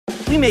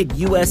We made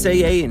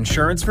USAA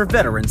insurance for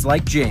veterans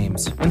like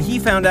James. When he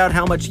found out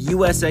how much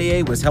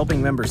USAA was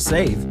helping members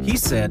save, he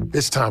said,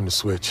 "It's time to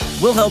switch."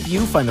 We'll help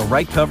you find the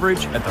right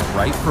coverage at the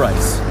right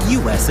price.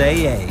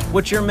 USAA.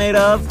 What you're made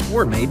of,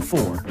 we're made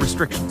for.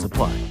 Restrictions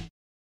apply.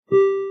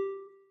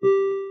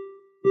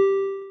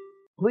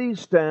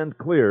 Please stand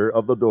clear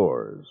of the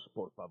doors.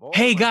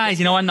 Hey guys,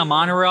 on the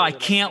monorail, I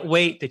can't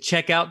wait to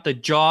check out the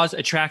Jaws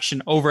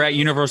attraction over at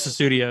Universal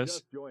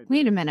Studios.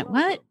 Wait a minute,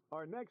 what?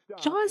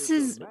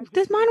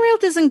 The monorail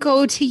doesn't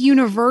go to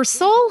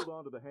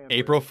Universal?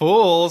 April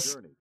Fools.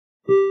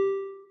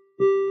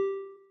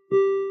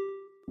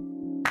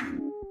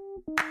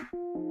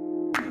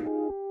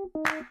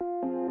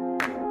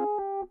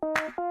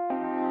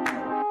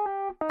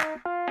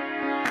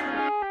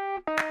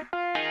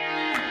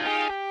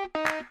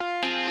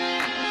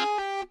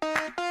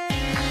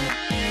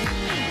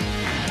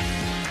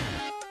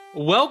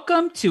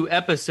 Welcome to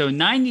episode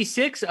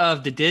 96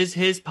 of the Diz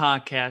His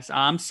podcast.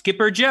 I'm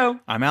Skipper Joe.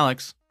 I'm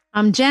Alex.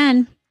 I'm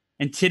Jen.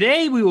 And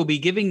today we will be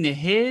giving the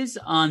His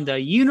on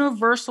the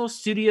Universal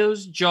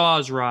Studios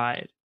Jaws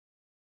ride.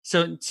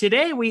 So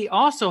today we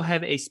also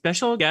have a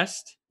special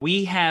guest.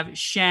 We have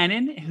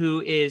Shannon,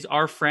 who is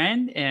our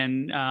friend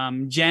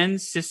and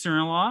Jen's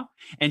sister-in-law.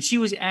 And she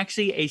was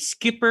actually a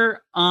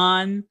skipper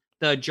on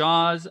the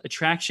Jaws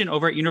attraction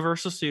over at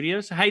Universal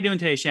Studios. So how you doing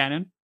today,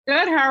 Shannon?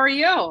 Good. How are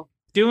you?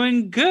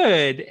 Doing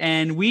good.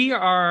 And we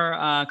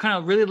are kind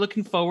of really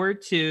looking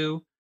forward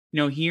to,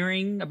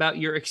 hearing about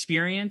your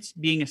experience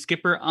being a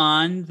skipper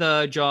on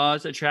the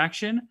Jaws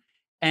attraction.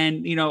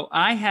 And,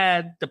 I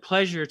had the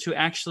pleasure to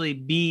actually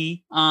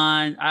be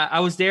on, I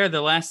was there the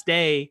last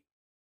day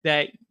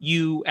that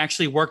you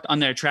actually worked on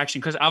the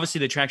attraction, because obviously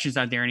the attraction's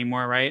not there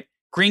anymore, right?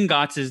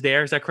 Gringotts is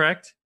there. Is that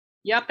correct?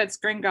 Yep. It's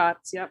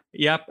Gringotts. Yep.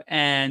 Yep.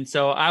 And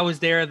so I was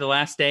there the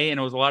last day and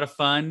it was a lot of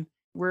fun.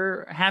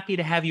 We're happy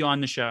to have you on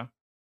the show.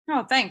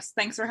 Oh, thanks.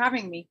 Thanks for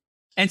having me.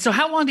 And so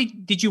how long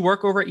did you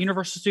work over at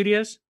Universal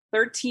Studios?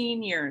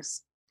 13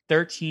 years.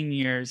 13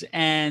 years.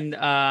 And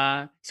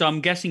so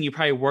I'm guessing you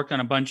probably worked on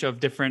a bunch of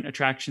different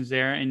attractions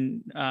there.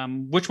 And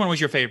which one was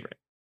your favorite?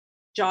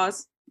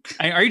 Jaws.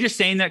 Are you just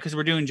saying that because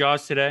we're doing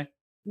Jaws today?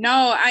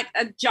 No,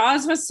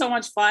 Jaws was so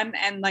much fun.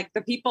 And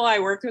the people I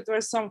worked with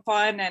were so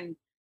fun. And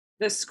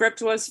the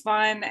script was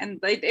fun. And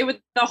it was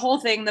the whole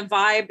thing, the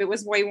vibe, it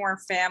was way more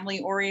family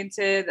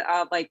oriented.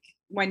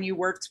 When you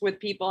worked with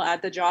people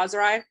at the Jaws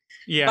ride.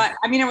 Yeah. But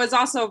it was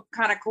also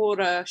kind of cool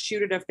to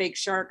shoot at a fake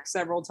shark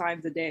several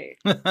times a day.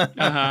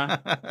 Uh-huh.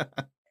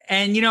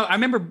 And, I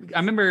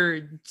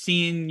remember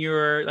seeing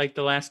your,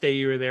 the last day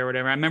you were there, or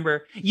whatever. I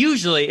remember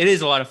usually it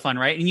is a lot of fun,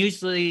 right? And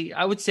usually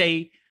I would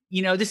say,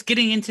 just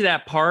getting into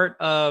that part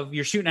of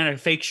you're shooting at a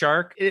fake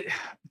shark,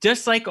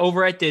 just like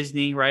over at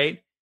Disney,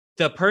 right?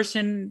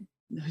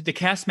 The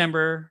cast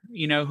member,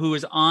 who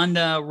is on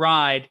the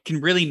ride can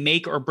really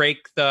make or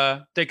break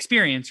the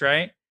experience,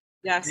 right?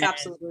 Yes,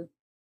 absolutely.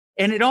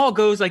 And it all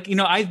goes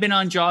I've been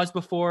on Jaws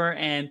before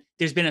and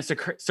there's been a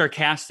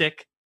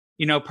sarcastic,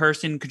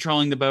 person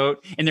controlling the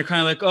boat and they're kind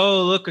of like,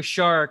 oh, look, a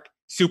shark,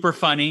 super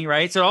funny,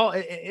 right? So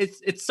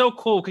it's so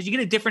cool because you get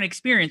a different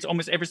experience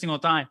almost every single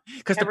time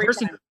because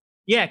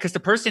the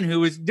person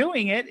who is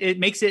doing it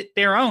makes it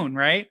their own,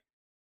 right?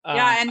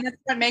 Yeah, and that's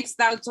what makes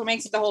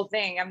it the whole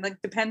thing.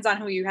 Depends on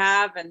who you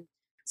have, and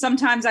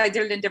sometimes I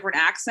did it in different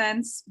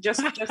accents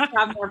just to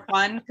have more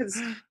fun. Because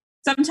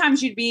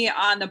sometimes you'd be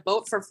on the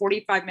boat for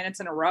 45 minutes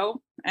in a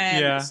row,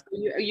 and so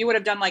you would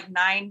have done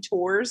 9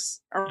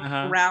 tours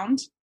around.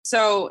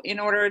 So in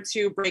order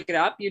to break it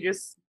up, you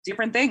just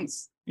different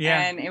things. Yeah,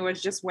 and it was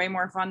just way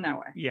more fun that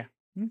way. Yeah.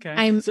 Okay.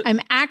 I'm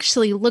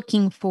actually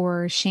looking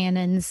for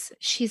Shannon's.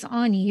 She's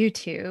on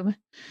YouTube.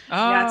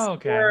 Oh, yes,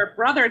 okay. Her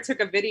brother took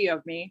a video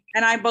of me,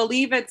 and I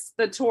believe it's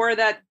the tour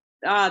that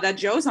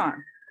Joe's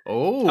on.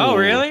 Oh,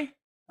 really?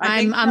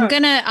 I'm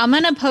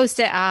gonna post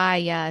it.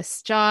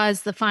 Yes,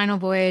 Jaws: The Final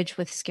Voyage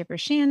with Skipper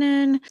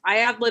Shannon. I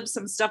ad-libbed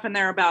some stuff in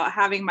there about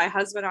having my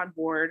husband on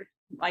board.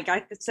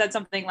 I said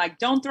something like,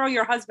 "Don't throw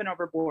your husband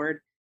overboard,"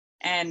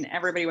 and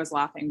everybody was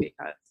laughing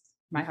because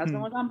my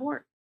husband was on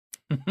board.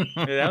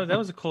 Yeah, that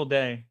was a cool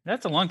day.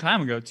 That's a long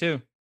time ago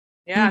too.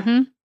 Yeah.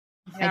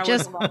 Mm-hmm. Yeah, it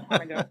was a long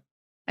time ago.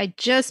 I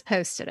just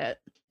posted it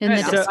in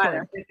the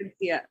Discord. You can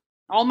see it.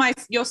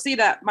 You'll see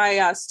that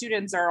my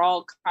students are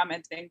all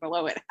commenting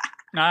below it.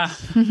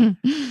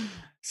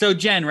 So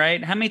Jen,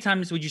 right? How many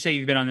times would you say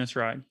you've been on this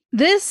ride?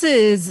 This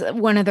is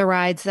one of the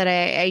rides that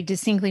I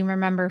distinctly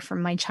remember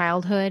from my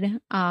childhood.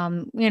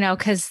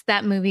 Because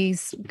that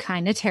movie's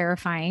kind of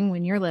terrifying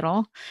when you're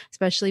little,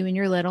 especially when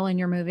you're little and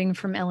you're moving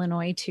from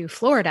Illinois to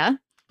Florida.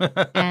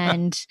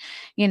 And,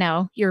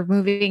 you're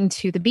moving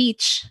to the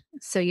beach.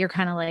 So you're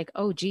kind of like,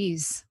 oh,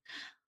 geez.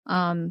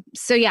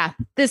 So yeah,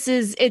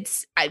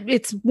 it's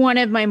one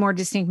of my more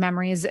distinct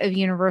memories of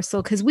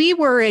Universal because we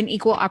were an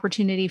equal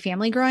opportunity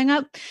family growing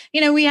up.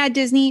 We had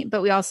Disney,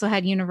 but we also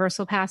had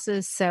Universal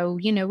passes. So,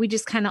 we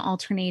just kind of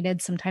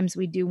alternated. Sometimes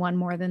we do one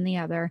more than the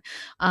other.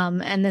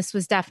 And this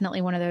was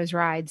definitely one of those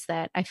rides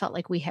that I felt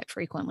like we hit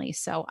frequently.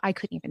 So I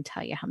couldn't even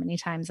tell you how many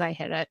times I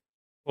hit it.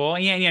 Well,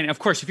 yeah, yeah. And of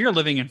course, if you're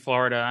living in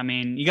Florida, I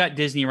mean, you got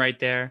Disney right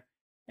there.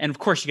 And of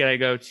course, you got to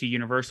go to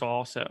Universal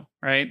also,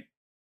 right?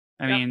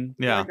 I Yep. mean,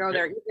 You gotta go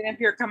there, even if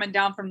you're coming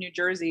down from New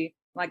Jersey,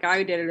 like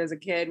I did it as a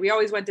kid. We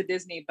always went to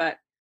Disney, but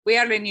we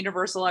had it in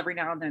Universal every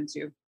now and then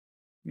too.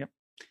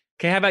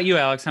 okay. How about you,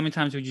 Alex? How many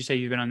times would you say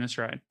you've been on this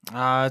ride?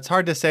 It's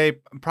hard to say.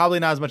 Probably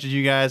not as much as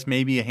you guys.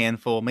 Maybe a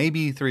handful.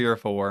 Maybe 3 or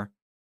 4.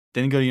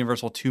 Didn't go to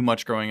Universal too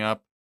much growing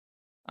up.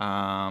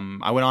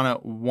 I went on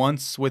it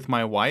once with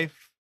my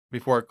wife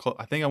before it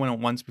I think I went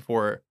on once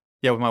before.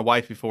 Yeah, with my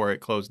wife before it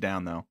closed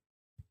down though.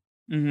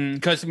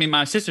 Because I mean,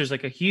 my sister's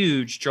like a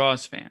huge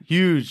Jaws fan.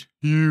 Huge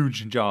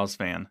Jaws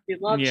fan. We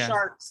love Yeah.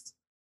 sharks.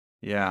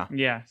 Yeah.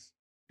 Yes.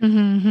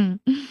 Mhm.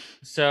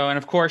 So, and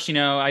of course,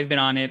 I've been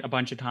on it a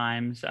bunch of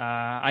times.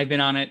 I've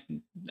been on it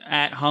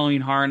at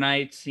Halloween Horror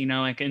Nights,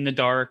 like in the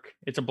dark.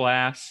 It's a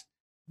blast.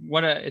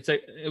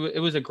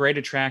 It was a great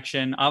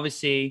attraction.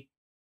 Obviously,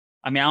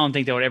 I mean, I don't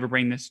think they would ever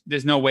bring this.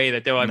 There's no way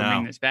that they'll ever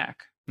bring this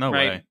back. No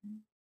right? way.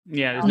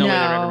 Yeah, there's no way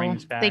they'll ever bring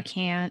this back. They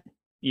can't.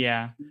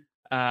 Yeah.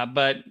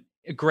 But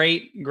a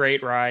great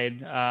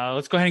ride.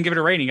 Let's go ahead and give it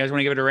a rating. You guys want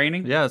to give it a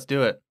rating? Yeah, let's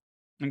do it.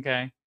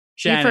 Okay.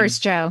 You Shannon.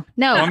 first, Joe.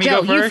 No, Want me to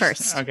Joe, go you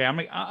first. Okay, I'm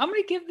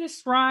gonna give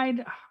this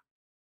ride.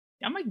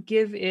 I'm gonna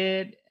give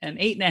it an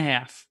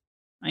 8.5.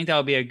 I think that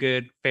would be a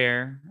good,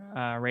 fair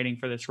rating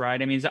for this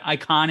ride. I mean, it's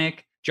iconic.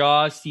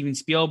 Jaws, Steven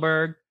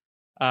Spielberg.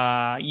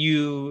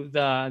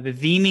 The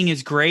theming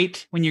is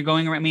great when you're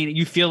going around. I mean,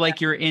 you feel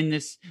like you're in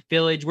this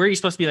village. Where are you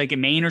supposed to be, like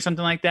in Maine or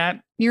something like that?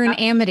 You're in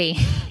Amity.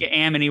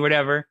 Amity,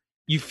 whatever.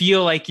 You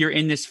feel like you're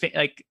in this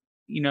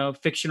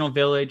fictional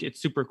village. It's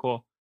super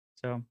cool.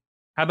 So,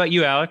 how about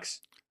you,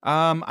 Alex?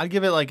 I'd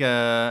give it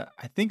I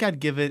think I'd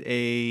give it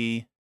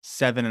a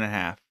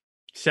 7.5.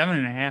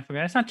 7.5. Okay,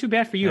 that's not too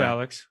bad for you, Yeah.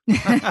 Alex.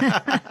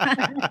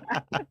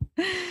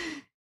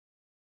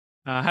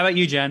 How about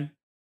you, Jen?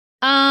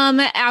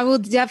 I will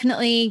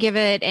definitely give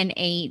it an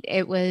 8.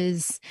 It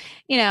was,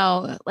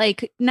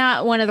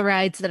 not one of the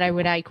rides that I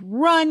would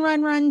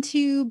run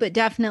to, but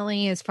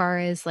definitely as far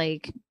as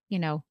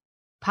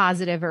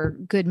positive or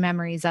good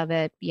memories of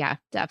it. Yeah,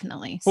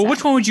 definitely. Well, So.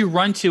 which one would you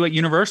run to at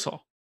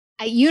Universal?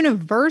 At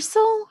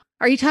Universal?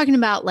 Are you talking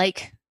about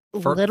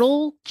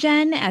little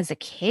Jen as a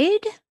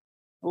kid?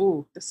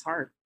 Ooh, this is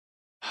hard.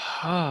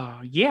 Oh,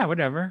 yeah,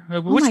 whatever.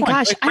 Which my one?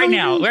 gosh, I Right don't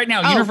now, even-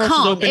 Oh, Universal's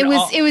Kong. open.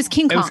 It was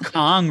King It Kong. was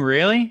Kong,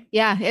 really?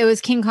 Yeah, it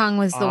was King Kong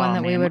was the Oh, one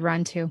that we man. would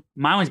run to.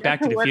 Mine was I got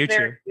Back to the work there,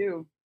 Future.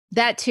 too.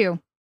 That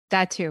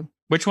too.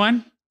 Which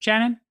one,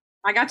 Shannon?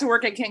 I got to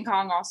work at King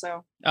Kong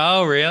also.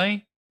 Oh,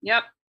 really?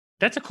 Yep.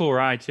 That's a cool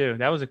ride too.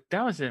 That was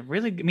a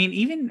really. I mean,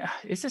 even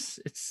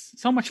it's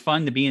so much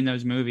fun to be in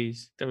those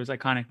movies. Those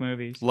iconic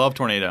movies. Love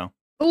Tornado.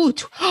 Oh,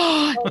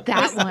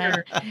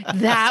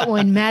 that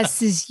one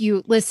messes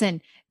you.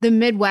 Listen, the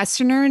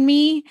Midwesterner in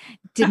me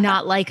did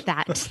not like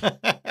that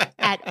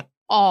at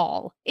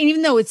all. And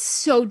even though it's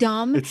so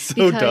dumb, It's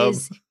so dumb.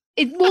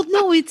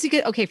 It's a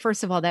good. Okay,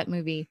 first of all, that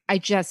movie, I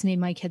just made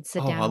my kids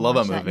sit Oh, down. I and love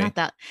watch that movie. Not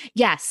that.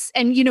 Yes,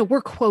 and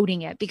we're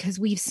quoting it because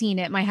we've seen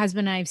it. My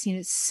husband and I have seen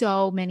it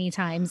so many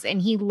times,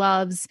 and he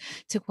loves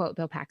to quote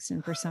Bill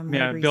Paxton for some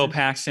Yeah, reason. Bill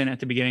Paxton at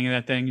the beginning of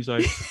that thing. He's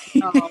like,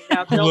 Oh,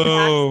 yeah, Bill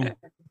 "Hello,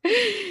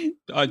 Paxton.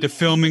 the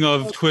filming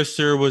of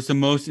Twister was the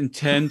most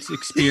intense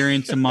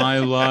experience of my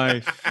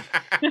life."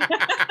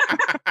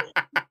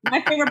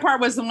 My favorite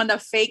part was when the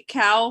fake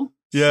cow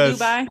Yes. flew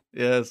by.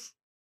 Yes.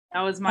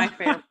 That was my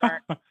favorite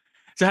part.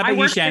 So how I about you,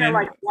 worked there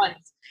Shannon?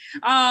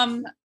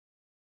 once.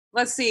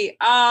 Let's see.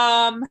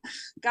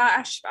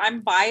 Gosh,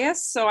 I'm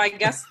biased, so I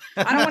guess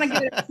I don't want to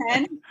give it a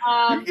 10. You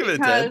can give it a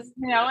 10.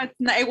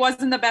 Because it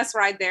wasn't the best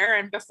ride there,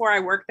 and before I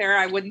worked there,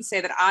 I wouldn't say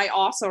that I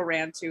also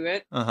ran to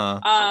it.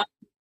 Uh-huh.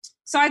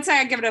 So I'd say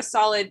I give it a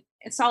solid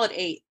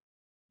 8.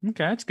 Okay,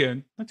 that's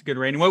good. That's a good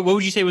rating. What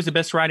would you say was the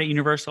best ride at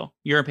Universal?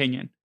 Your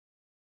opinion?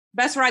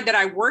 Best ride that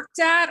I worked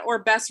at, or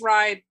best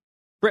ride?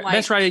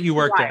 Best ride that you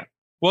worked ride. at.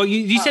 Well,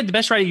 you said the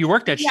best ride that you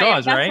worked at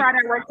Jaws, best right? ride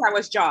I worked at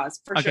was Jaws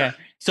for Okay, sure.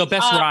 so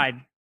best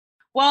ride.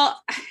 Well,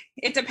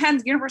 it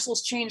depends.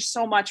 Universal's changed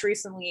so much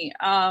recently.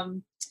 But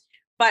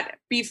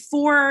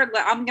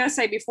I'm going to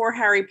say before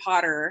Harry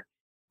Potter,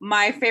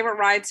 my favorite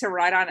ride to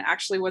ride on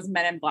actually was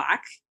Men in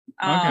Black.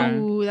 Okay.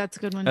 Oh, that's a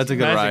good one. That's a too.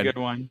 good That's ride. a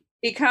good one.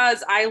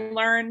 Because I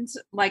learned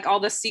all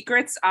the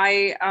secrets.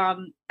 At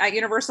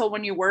Universal,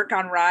 when you work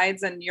on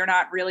rides and you're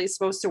not really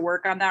supposed to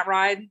work on that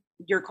ride,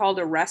 you're called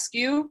a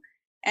rescue.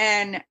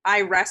 And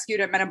I rescued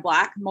at Men in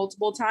Black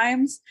multiple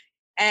times.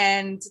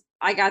 And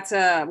I got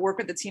to work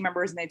with the team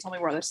members and they told me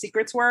where the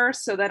secrets were.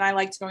 So then I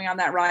liked going on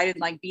that ride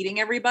and beating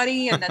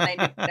everybody. And then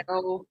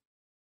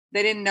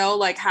they didn't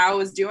know how I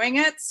was doing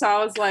it. So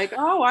I was like,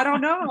 oh, I don't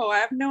know. I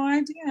have no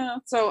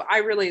idea. So I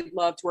really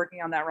loved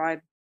working on that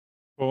ride.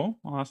 Cool.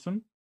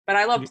 Awesome. But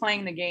I love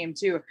playing the game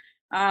too.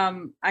 I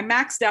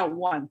maxed out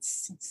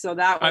once. So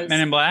that was Men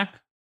in Black?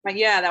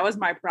 yeah, that was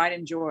my pride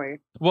and joy.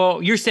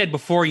 Well, you said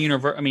before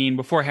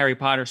before Harry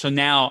Potter. So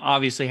now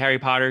obviously Harry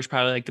Potter is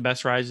probably the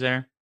best rides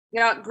there.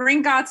 Yeah,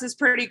 Gringotts is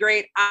pretty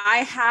great.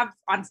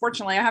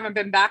 Unfortunately, I haven't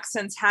been back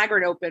since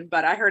Hagrid opened,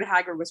 but I heard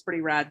Hagrid was pretty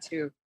rad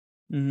too.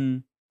 Mm-hmm.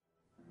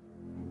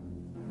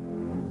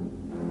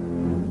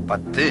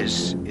 But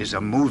this is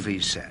a movie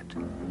set.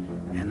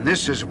 And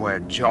this is where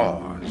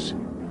Jaws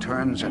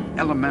turns an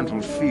elemental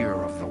fear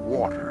of the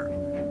water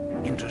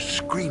into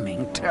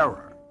screaming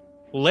terror.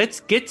 Let's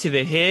get to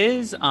the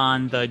his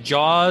on the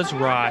Jaws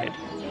ride.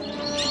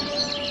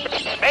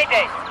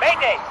 Mayday!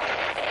 Mayday!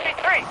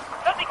 P3!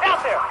 Something's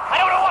out there! I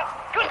don't know what!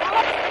 Good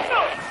luck!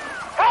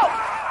 Help!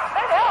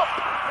 Send help!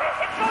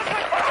 It's going to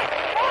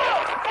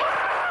attack!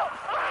 Help!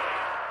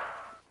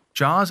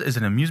 Jaws is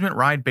an amusement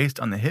ride based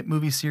on the hit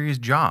movie series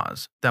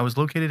Jaws that was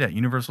located at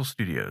Universal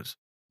Studios.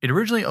 It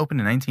originally opened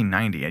in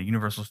 1990 at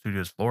Universal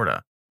Studios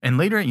Florida, and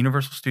later at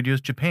Universal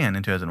Studios Japan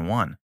in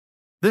 2001.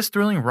 This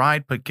thrilling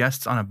ride put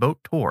guests on a boat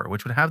tour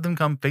which would have them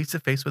come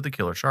face-to-face with a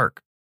killer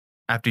shark.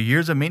 After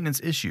years of maintenance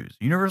issues,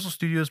 Universal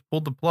Studios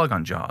pulled the plug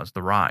on Jaws,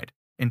 the ride,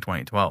 in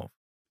 2012.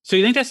 So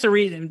you think that's the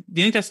reason? Do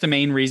you think that's the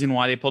main reason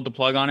why they pulled the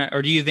plug on it,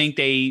 or do you think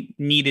they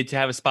needed to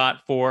have a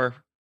spot for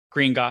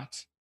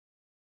Gringotts?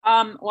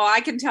 Well,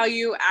 I can tell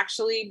you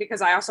actually,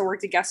 because I also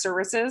worked at guest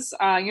services,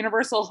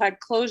 Universal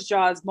had closed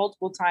Jaws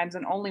multiple times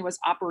and only was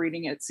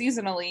operating it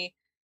seasonally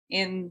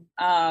in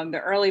the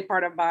early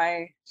part of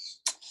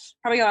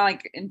probably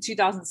like in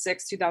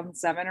 2006,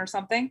 2007 or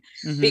something,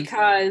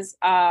 because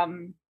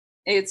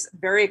it's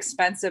very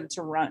expensive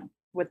to run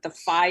with the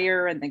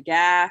fire and the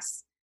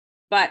gas.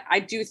 But I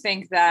do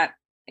think that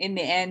in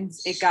the end,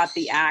 it got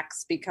the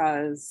axe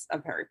because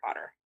of Harry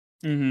Potter.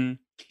 You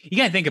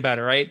got to think about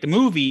it, right? The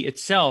movie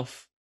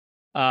itself,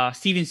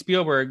 Steven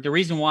Spielberg, the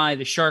reason why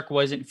the shark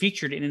wasn't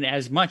featured in it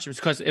as much was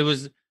because it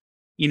was,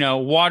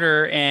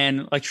 water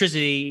and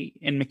electricity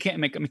and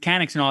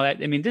mechanics and all that.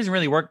 I mean, it doesn't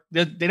really work.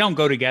 They don't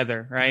go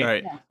together,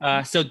 right?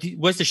 Right. So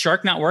was the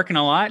shark not working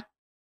a lot?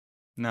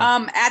 No.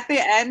 At the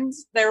end,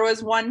 there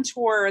was one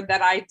tour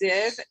that I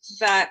did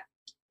that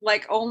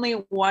like only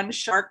one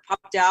shark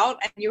popped out,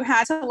 and you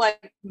had to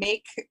like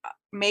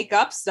make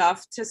up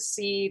stuff to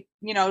see,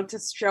 to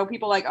show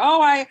people like,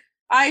 oh,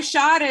 I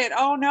shot it.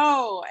 Oh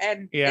no.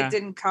 And it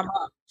didn't come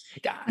up.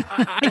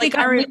 I think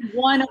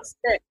one of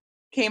six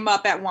came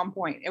up at one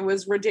point. It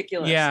was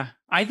ridiculous. Yeah.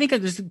 I think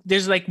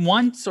there's like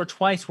once or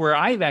twice where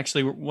I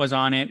actually was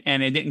on it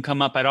and it didn't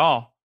come up at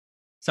all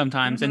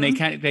sometimes. And the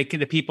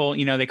people,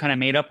 they kind of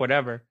made up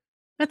whatever.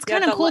 That's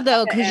kind of cool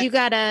though, because you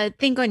got to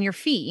think on your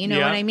feet. You know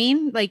what I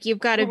mean? Like you've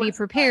got to be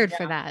prepared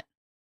for that.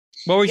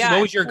 What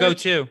was your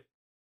go-to?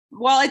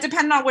 Well, it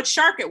depended on what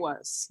shark it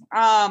was.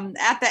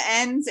 At the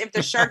end, if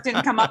the shark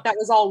didn't come up that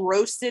was all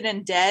roasted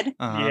and dead,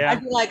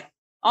 I'd be like,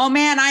 oh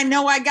man, I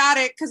know I got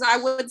it, because I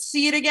would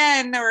see it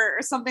again or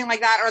something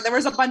like that. Or there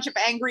was a bunch of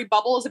angry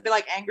bubbles. It'd be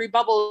like angry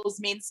bubbles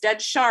means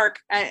dead shark.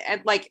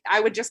 And like I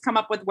would just come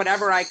up with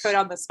whatever I could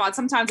on the spot.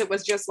 Sometimes it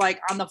was just like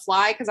on the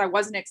fly because I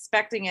wasn't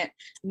expecting it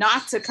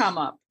not to come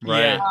up.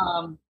 Right.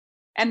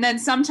 And then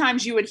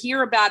sometimes you would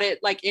hear about it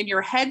like in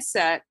your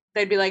headset.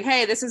 They'd be like,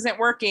 hey, this isn't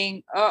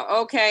working.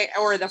 Oh, okay.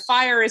 Or the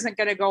fire isn't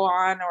going to go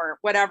on or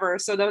whatever.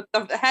 So the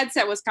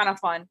headset was kind of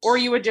fun. Or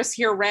you would just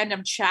hear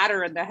random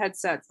chatter in the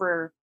headset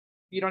for,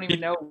 you don't even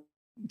know.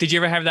 Did you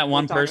ever have that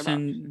one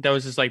person that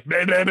was just like,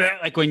 blah, blah, blah,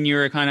 like when you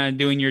were kind of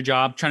doing your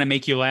job, trying to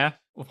make you laugh?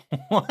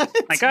 What?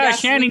 Like, yes,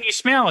 Shannon, you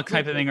smell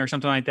type of thing or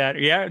something like that.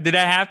 Yeah. Did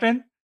that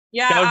happen?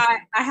 Yeah.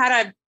 I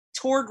had a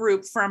tour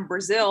group from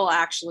Brazil,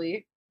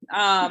 actually.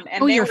 And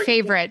your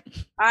favorite.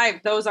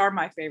 Those are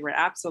my favorite.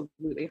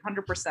 Absolutely.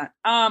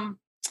 100%.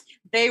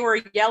 They were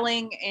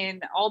yelling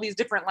in all these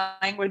different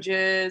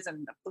languages,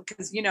 and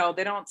because,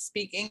 they don't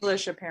speak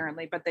English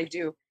apparently, but they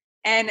do.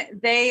 And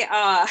they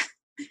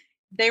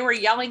were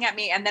yelling at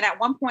me. And then at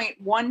one point,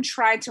 one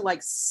tried to like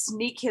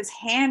sneak his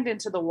hand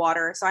into the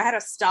water. So I had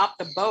to stop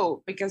the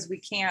boat because we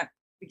can't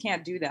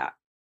do that.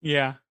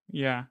 Yeah.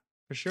 Yeah.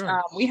 For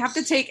sure. We have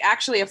to take,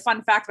 actually, a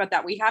fun fact about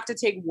that. We have to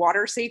take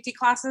water safety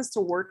classes to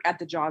work at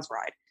the Jaws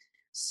ride.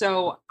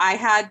 So I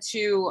had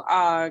to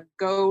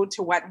go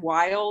to Wet n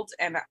Wild,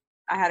 and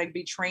I had to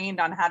be trained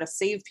on how to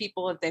save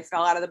people if they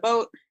fell out of the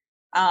boat.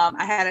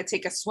 I had to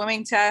take a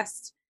swimming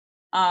test.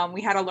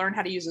 We had to learn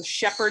how to use a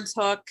shepherd's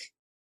hook.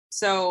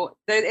 So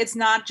it's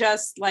not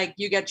just like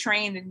you get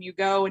trained and you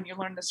go and you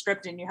learn the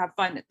script and you have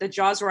fun. The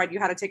Jaws ride, you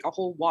had to take a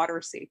whole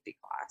water safety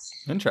class.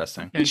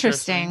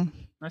 Interesting.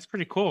 That's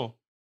pretty cool.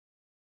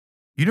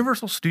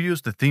 Universal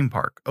Studios The Theme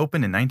Park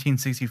opened in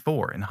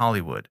 1964 in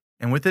Hollywood,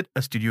 and with it,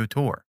 a studio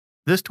tour.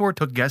 This tour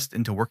took guests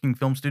into working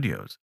film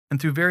studios and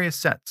through various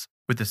sets,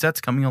 with the sets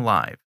coming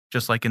alive,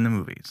 just like in the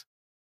movies.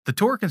 The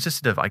tour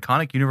consisted of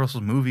iconic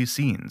Universal movie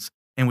scenes,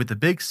 and with the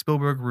big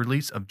Spielberg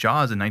release of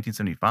Jaws in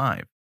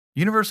 1975,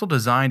 Universal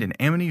designed an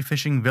Amity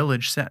Fishing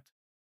Village set.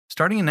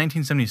 Starting in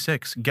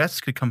 1976,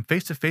 guests could come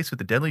face-to-face with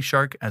the deadly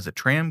shark as the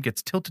tram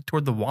gets tilted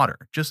toward the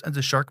water, just as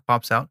the shark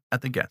pops out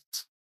at the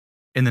guests.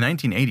 In the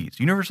 1980s,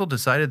 Universal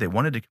decided they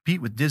wanted to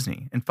compete with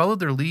Disney and followed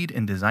their lead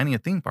in designing a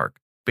theme park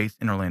based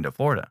in Orlando,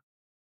 Florida.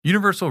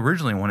 Universal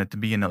originally wanted to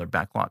be another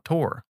backlot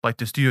tour, like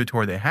the studio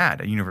tour they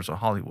had at Universal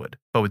Hollywood,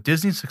 but with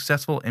Disney's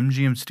successful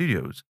MGM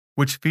Studios,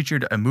 which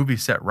featured a movie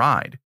set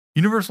ride,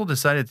 Universal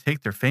decided to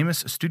take their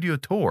famous studio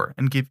tour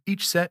and give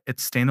each set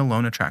its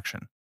standalone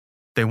attraction.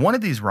 They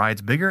wanted these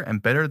rides bigger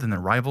and better than their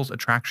rivals'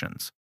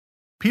 attractions.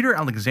 Peter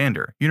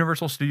Alexander,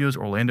 Universal Studios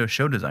Orlando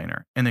show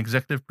designer and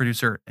executive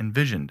producer,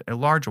 envisioned a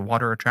large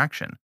water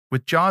attraction,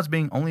 with Jaws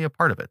being only a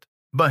part of it.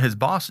 But his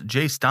boss,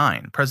 Jay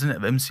Stein, president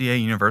of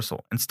MCA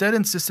Universal, instead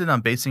insisted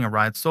on basing a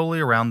ride solely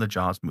around the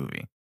Jaws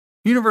movie.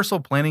 Universal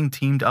Planning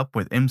teamed up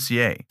with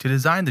MCA to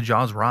design the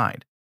Jaws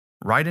ride.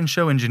 Ride and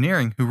Show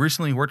Engineering, who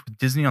recently worked with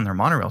Disney on their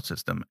monorail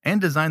system and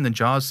designed the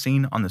Jaws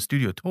scene on the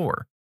studio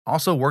tour,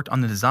 also worked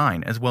on the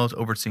design as well as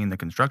overseeing the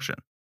construction.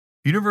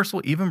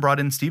 Universal even brought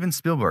in Steven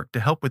Spielberg to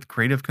help with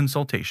creative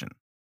consultation.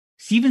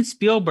 Steven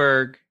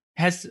Spielberg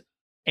has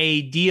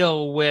a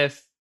deal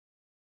with,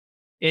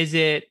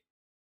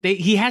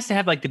 he has to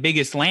have like the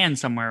biggest land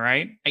somewhere,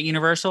 right? At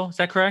Universal, is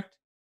that correct?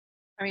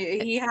 I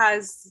mean, he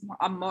has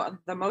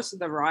the most of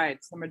the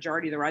rides, the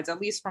majority of the rides,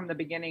 at least from the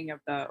beginning of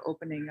the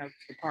opening of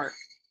the park.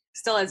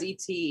 Still has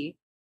E.T.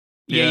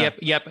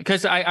 Yep.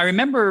 Because I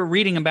remember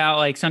reading about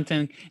like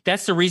something.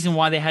 That's the reason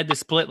why they had to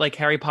split like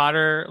Harry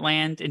Potter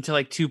land into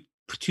like two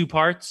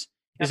parts.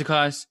 Is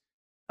because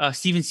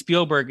Steven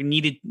Spielberg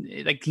needed,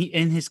 like,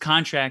 in his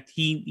contract,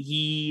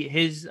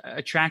 his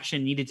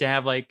attraction needed to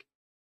have like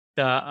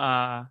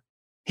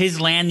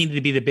his land needed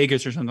to be the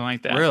biggest or something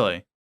like that.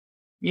 Really?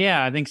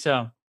 Yeah, I think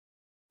so.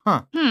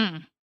 Huh. Yeah,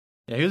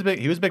 he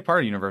was a big part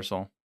of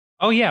Universal.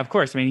 Oh yeah, of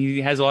course. I mean, he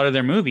has a lot of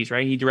their movies,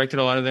 right? He directed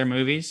a lot of their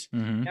movies,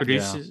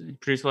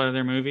 produced a lot of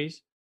their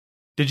movies.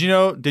 Did you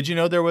know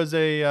there was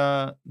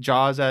a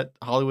Jaws at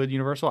Hollywood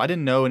Universal? I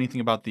don't know anything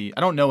about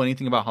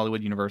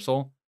Hollywood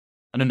Universal.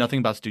 I know nothing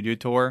about Studio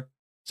Tour.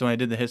 So when I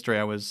did the history,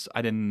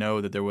 I didn't know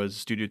that there was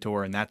Studio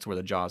Tour, and that's where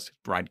the Jaws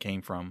ride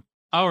came from.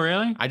 Oh,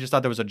 really? I just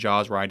thought there was a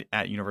Jaws ride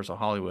at Universal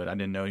Hollywood. I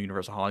didn't know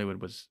Universal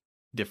Hollywood was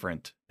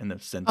different in the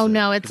sense. Oh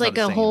no, it's like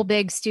a whole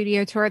big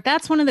studio tour.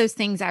 That's one of those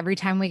things every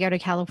time we go to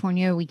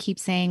California, we keep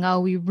saying, oh,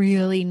 we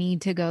really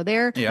need to go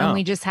there. Yeah. And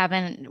we just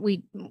haven't,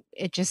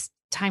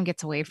 time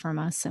gets away from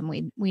us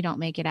and we don't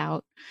make it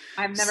out.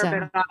 I've never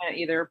been on it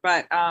either,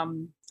 but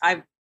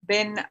I've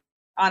been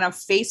on a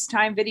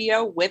FaceTime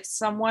video with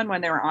someone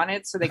when they were on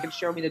it so they could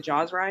show me the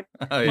Jaws ride.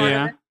 Oh,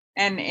 yeah.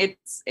 And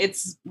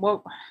it's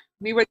what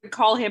we would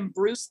call him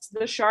Bruce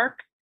the Shark.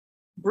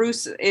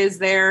 Bruce is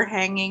there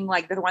hanging,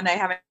 like the one they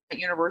have at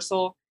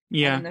Universal.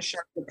 Yeah. And the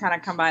shark would kind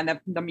of come by and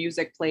the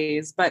music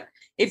plays. But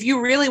if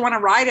you really want to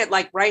ride it,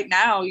 like right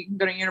now, you can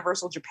go to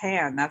Universal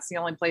Japan. That's the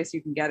only place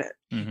you can get it.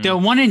 Mm-hmm. The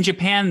one in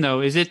Japan,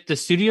 though, is it the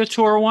studio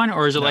tour one,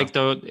 or is it like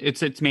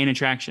its main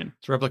attraction?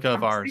 It's a replica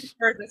of ours.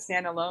 It's a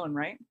standalone,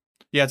 right?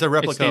 Yeah, it's a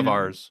replica of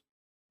ours.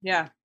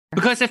 Yeah.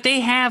 Because if they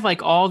have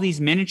like all these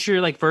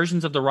miniature like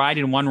versions of the ride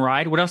in one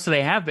ride, what else do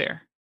they have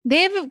there?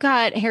 They have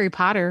got Harry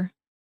Potter.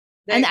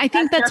 And I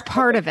think that's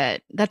part of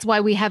it. That's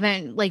why we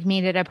haven't like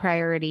made it a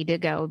priority to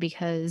go,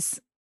 because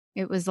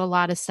it was a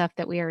lot of stuff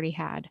that we already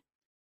had.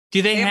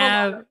 Do they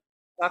have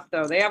stuff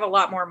though? They have a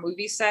lot more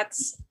movie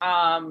sets.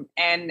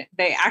 And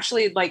they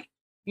actually like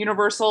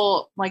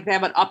Universal, like they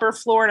have an upper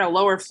floor and a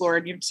lower floor,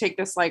 and you take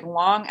this like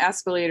long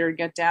escalator to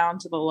get down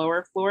to the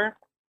lower floor.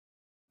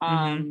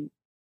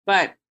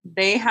 But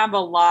they have a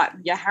lot.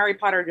 Yeah, Harry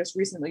Potter just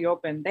recently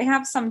opened. They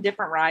have some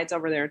different rides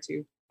over there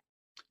too.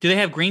 Do they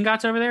have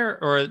Gringotts over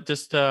there, or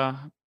just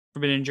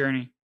Forbidden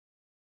Journey?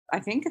 I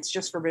think it's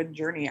just Forbidden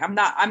Journey. I'm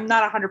not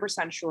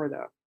 100% sure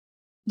though.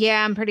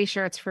 Yeah, I'm pretty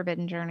sure it's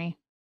Forbidden Journey.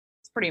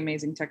 It's pretty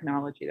amazing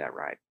technology, that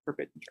ride,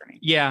 Forbidden Journey.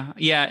 Yeah,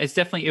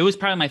 it was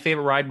probably my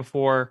favorite ride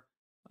before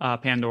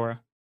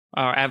Pandora,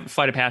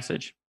 Flight of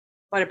Passage.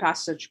 Flight of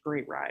Passage,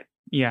 great ride.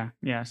 Yeah.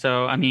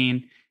 So I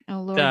mean,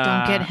 oh Lord,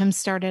 don't get him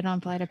started on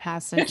Flight of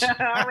Passage.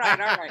 all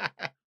right.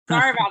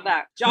 Sorry about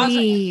that.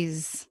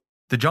 Please.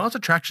 The Jaws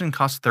attraction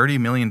cost $30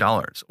 million,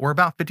 or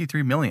about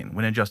 $53 million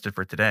when adjusted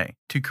for today,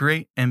 to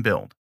create and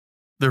build.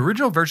 The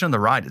original version of the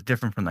ride is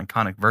different from the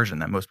iconic version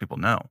that most people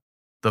know.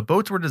 The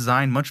boats were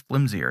designed much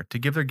flimsier to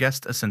give their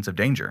guests a sense of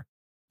danger.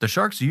 The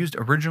sharks used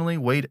originally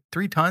weighed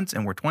 3 tons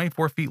and were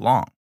 24 feet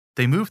long.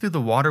 They moved through the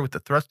water with the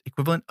thrust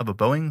equivalent of a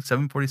Boeing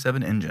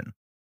 747 engine.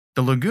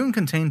 The lagoon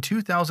contained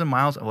 2,000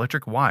 miles of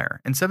electric wire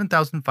and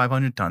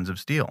 7,500 tons of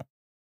steel.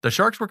 The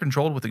sharks were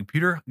controlled with a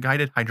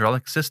computer-guided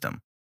hydraulic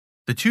system.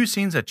 The two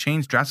scenes that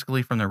changed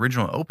drastically from the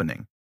original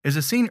opening is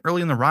a scene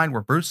early in the ride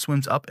where Bruce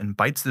swims up and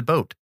bites the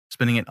boat,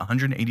 spinning it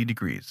 180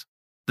 degrees.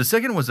 The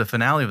second was the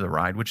finale of the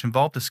ride, which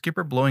involved the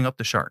skipper blowing up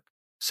the shark,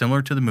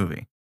 similar to the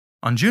movie.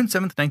 On June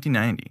 7,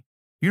 1990,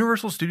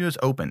 Universal Studios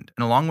opened,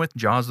 and along with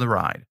Jaws the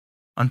ride.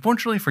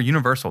 Unfortunately for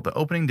Universal, the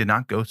opening did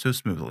not go so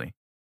smoothly.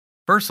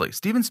 Firstly,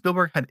 Steven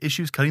Spielberg had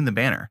issues cutting the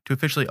banner to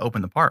officially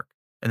open the park,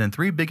 and then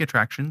 3 big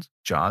attractions,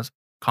 Jaws,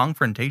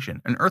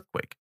 Kongfrontation, and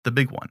Earthquake, the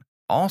big one,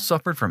 all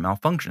suffered from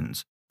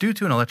malfunctions due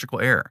to an electrical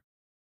error.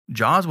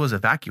 Jaws was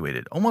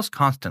evacuated almost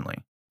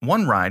constantly.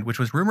 One ride, which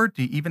was rumored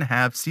to even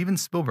have Steven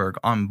Spielberg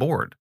on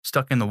board,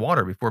 stuck in the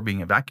water before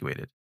being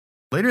evacuated.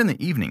 Later in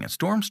the evening, a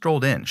storm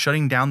strolled in,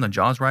 shutting down the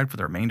Jaws ride for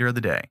the remainder of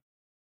the day.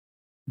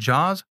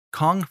 Jaws,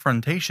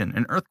 Kongfrontation,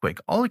 and Earthquake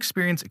all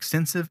experienced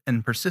extensive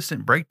and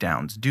persistent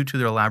breakdowns due to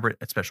their elaborate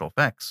special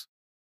effects.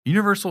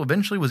 Universal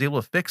eventually was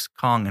able to fix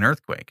Kong and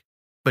Earthquake,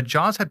 but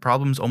Jaws had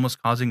problems almost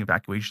causing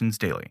evacuations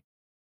daily.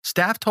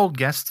 Staff told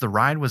guests the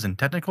ride was in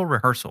technical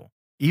rehearsal,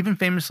 even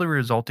famously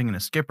resulting in a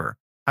skipper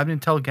having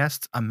to tell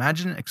guests,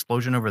 imagine an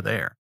explosion over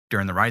there,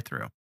 during the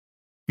ride-through.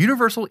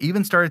 Universal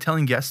even started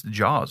telling guests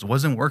Jaws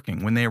wasn't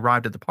working when they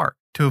arrived at the park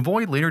to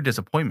avoid later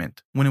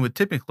disappointment when it would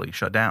typically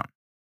shut down.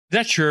 Is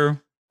that true?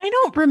 I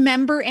don't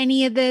remember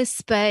any of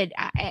this, but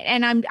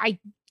I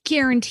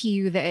guarantee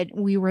you that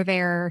we were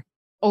there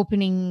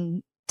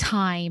opening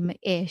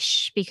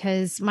time-ish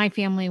because my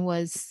family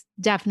was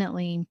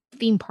definitely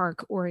theme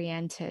park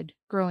oriented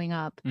growing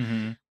up.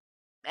 Mm-hmm.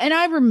 And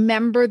I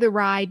remember the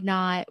ride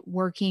not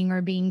working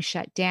or being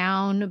shut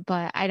down,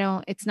 but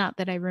it's not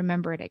that I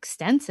remember it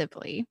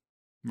extensively.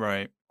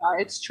 Right.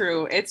 It's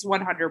true. It's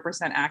 100%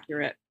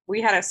 accurate.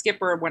 We had a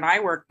skipper when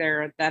I worked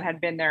there that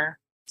had been there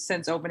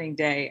since opening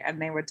day,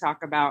 and they would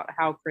talk about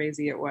how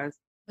crazy it was.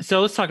 So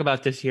let's talk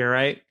about this here,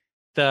 right?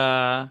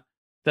 The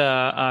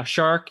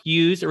shark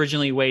used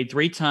originally weighed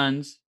 3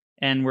 tons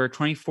and were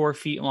 24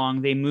 feet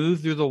long. They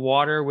moved through the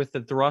water with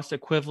the thrust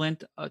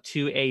equivalent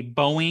to a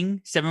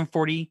Boeing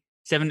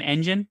 747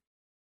 engine.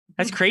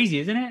 That's crazy,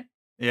 isn't it?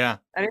 Yeah.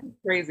 That is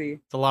crazy.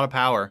 It's a lot of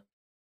power.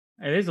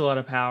 It is a lot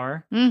of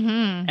power.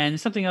 Mm-hmm.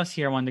 And something else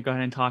here I wanted to go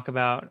ahead and talk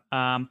about.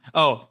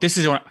 This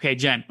is okay,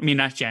 Jen. I mean,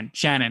 not Jen.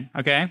 Shannon.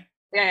 Okay.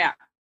 Yeah.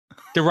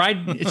 The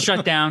ride is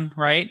shut down,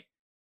 right?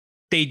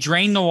 They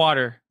drain the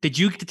water. Did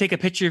you get to take a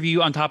picture of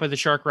you on top of the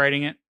shark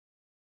riding it?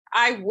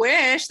 I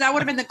wish that would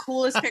have been the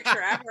coolest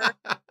picture ever.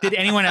 Did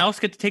anyone else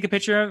get to take a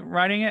picture of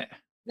riding it?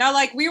 No,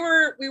 like we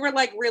were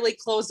like really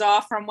closed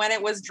off from when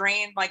it was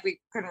drained. Like we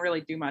couldn't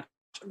really do much.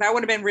 That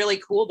would have been really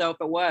cool though if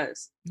it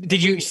was.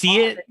 Did you see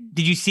it?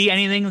 Did you see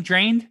anything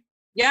drained?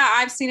 Yeah,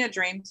 I've seen it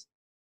drained.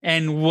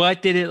 And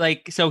what did it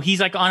like? So he's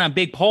like on a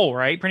big pole,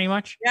 right? Pretty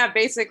much. Yeah,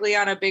 basically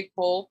on a big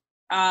pole.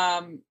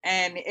 And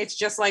it's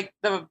just like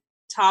the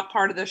top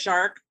part of the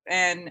shark,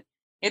 and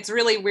it's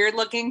really weird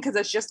looking because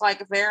it's just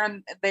like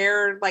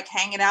they're like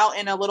hanging out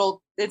in a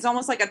little. It's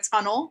almost like a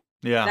tunnel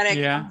that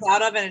it comes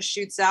out of and it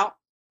shoots out.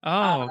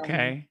 Oh,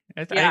 okay.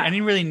 I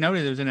didn't really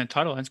notice it was in a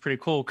tunnel. That's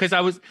pretty cool. Because I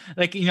was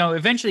like,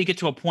 eventually you get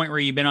to a point where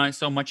you've been on it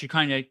so much, you're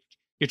trying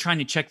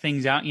to check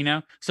things out,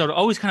 So to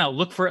always kind of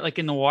look for it like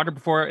in the water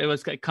before it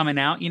was coming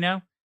out,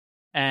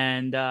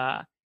 And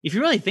if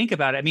you really think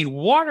about it, I mean,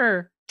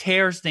 water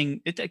tears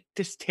things. It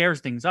just tears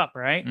things up,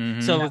 right?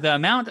 Mm-hmm. So the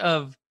amount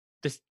of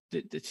this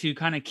to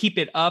kind of keep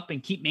it up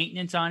and keep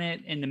maintenance on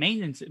it, and the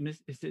maintenance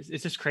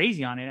is just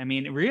crazy on it. I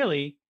mean,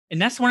 really.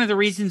 And that's one of the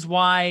reasons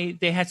why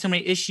they had so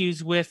many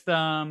issues with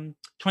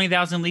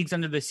 20,000 Leagues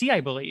Under the Sea,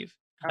 I believe.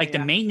 The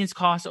maintenance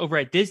costs over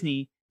at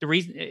Disney,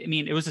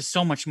 it was just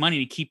so much money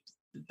to keep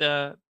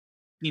the,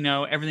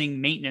 everything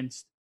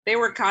maintenance. They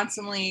were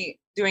constantly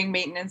doing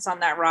maintenance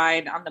on that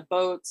ride, on the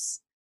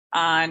boats,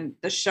 on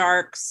the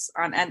sharks.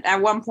 And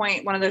at one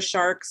point, one of the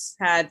sharks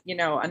had,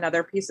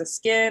 another piece of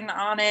skin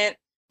on it.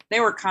 They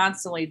were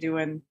constantly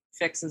doing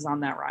fixes on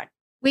that ride.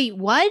 Wait,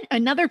 what?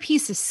 Another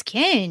piece of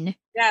skin?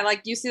 Yeah,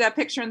 like you see that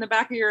picture in the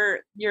back of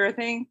your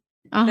thing?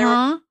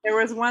 Uh-huh. There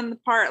was one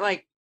part,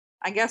 like,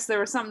 I guess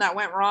there was something that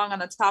went wrong on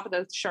the top of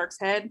the shark's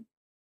head.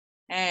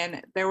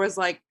 And there was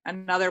like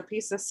another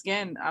piece of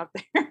skin out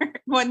there.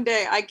 One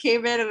day I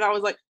came in and I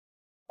was like,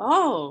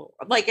 oh,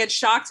 like it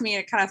shocked me.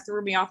 It kind of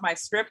threw me off my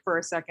script for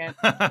a second.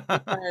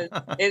 Because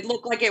it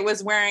looked like it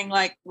was wearing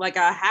like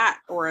a hat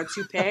or a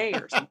toupee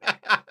or something.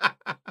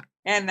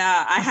 And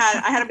I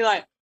had to be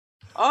like,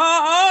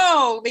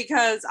 oh,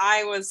 because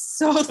I was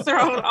so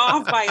thrown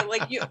off by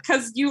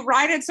because you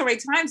ride it so many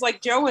times,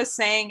 like Joe was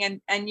saying,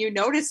 and you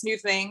notice new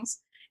things,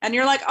 and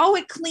you're like, oh,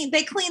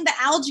 they cleaned the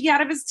algae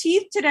out of his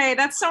teeth today.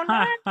 That's so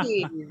nice.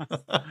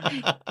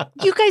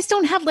 You guys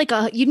don't have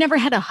you never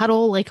had a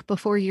huddle like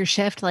before your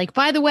shift? Like,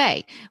 by the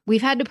way,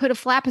 we've had to put a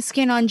flap of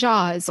skin on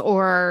Jaws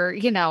or,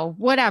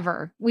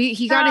 whatever.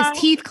 He got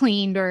his teeth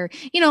cleaned or,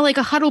 like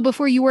a huddle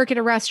before you work at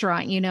a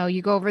restaurant,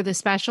 you go over the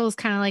specials,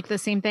 kind of like the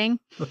same thing.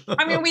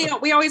 I mean,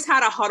 we always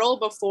had a huddle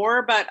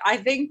before, but I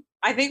think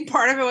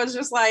part of it was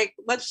just like,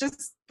 let's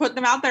just put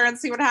them out there and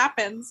see what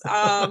happens.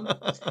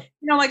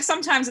 Like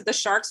sometimes if the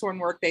sharks wouldn't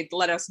work, they'd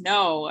let us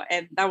know,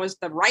 and that was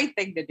the right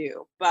thing to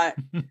do. But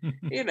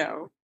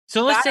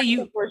so let's say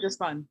you were just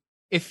fun.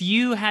 If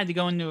you had to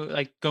go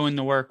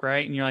into work,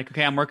 right, and you're like,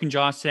 okay, I'm working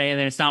Jaws today, and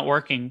then it's not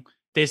working,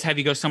 they just have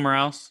you go somewhere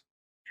else.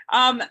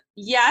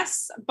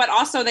 Yes, but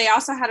also they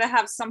also had to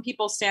have some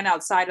people stand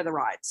outside of the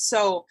ride.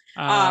 So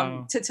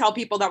to tell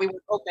people that we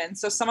were open.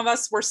 So some of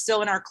us were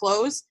still in our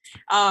clothes,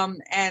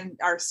 and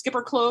our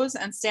skipper clothes,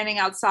 and standing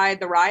outside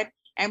the ride.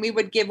 And we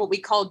would give what we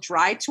call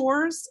dry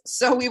tours.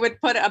 So we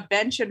would put a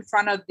bench in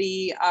front of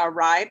the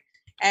ride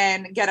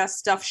and get a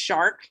stuffed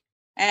shark,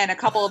 and a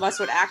couple of us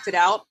would act it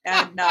out.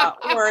 And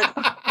or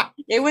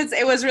it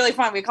was really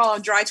fun. We call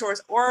them dry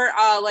tours. Or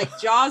like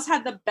Jaws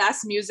had the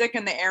best music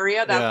in the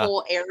area,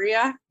 whole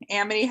area.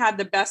 Amity had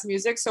the best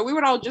music. So we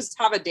would all just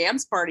have a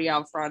dance party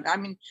out front. I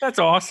mean, that's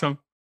awesome.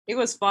 It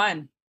was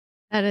fun.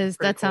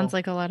 That sounds cool.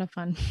 like a lot of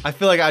fun. I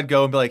feel like I'd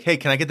go and be like, "Hey,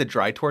 can I get the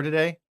dry tour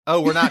today?"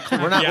 Oh, we're not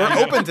Yeah.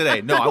 we're open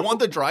today. No, I want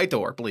the dry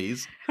tour,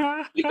 please.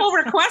 People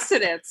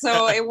requested it,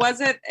 so it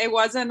wasn't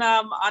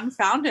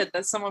unfounded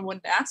that someone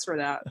wouldn't ask for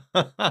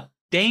that.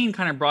 Dane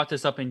kind of brought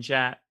this up in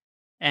chat,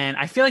 and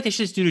I feel like they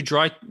should just do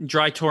the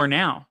dry tour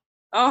now.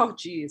 Oh,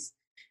 geez.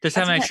 Just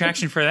have an That's-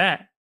 attraction for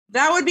that.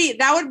 That would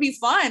be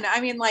fun.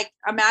 I mean, like,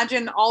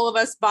 imagine all of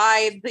us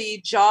buy the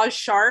Jaws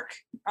shark,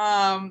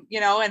 and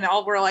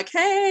all we're like,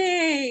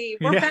 "Hey,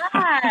 we're Yeah.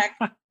 back!"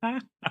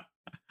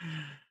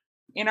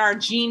 in our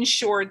jean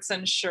shorts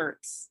and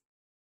shirts.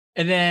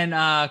 And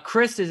then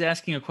Chris is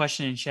asking a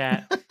question in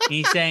chat.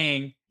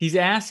 And he's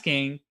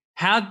asking,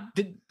 I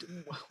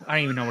don't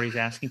even know what he's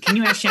asking. Can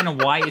you ask Shannon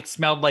why it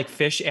smelled like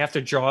fish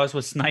after Jaws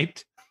was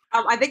sniped?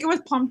 I think it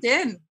was pumped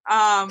in.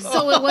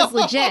 So it was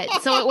legit.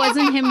 So it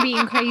wasn't him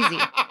being crazy.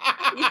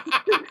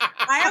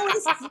 I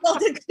always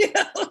smelled it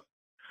too.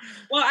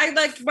 Well,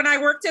 when I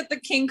worked at the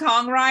King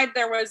Kong ride,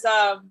 there was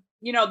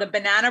the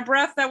banana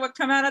breath that would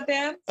come out at the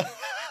end.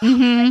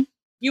 Mm-hmm.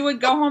 You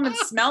would go home and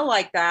smell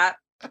like that.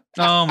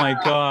 Oh my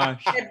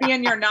gosh. It'd be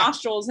in your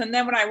nostrils. And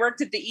then when I worked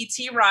at the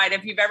ET ride,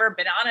 if you've ever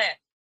been on it,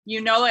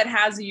 it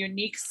has a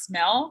unique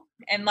smell.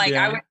 And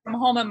I would come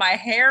home and my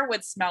hair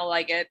would smell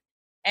like it.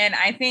 And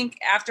I think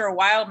after a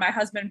while, my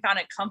husband found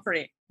it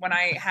comforting when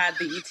I had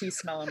the ET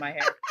smell in my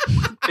hair.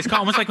 It's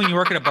almost like when you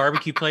work at a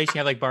barbecue place, you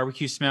have like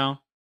barbecue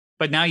smell,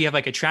 but now you have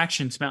like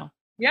attraction smell.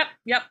 Yep.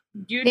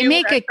 They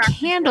make a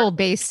candle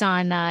based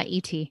on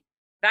ET.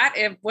 That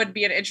it would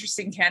be an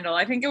interesting candle.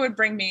 I think it would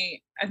bring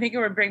me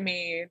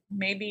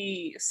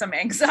maybe some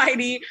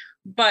anxiety,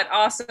 but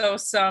also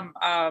some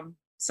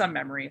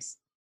memories.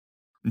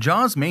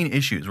 Jaws' main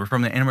issues were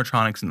from the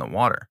animatronics in the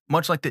water,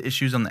 much like the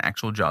issues on the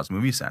actual Jaws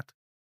movie set.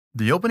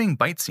 The opening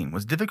bite scene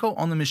was difficult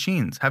on the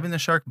machines, having the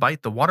shark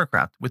bite the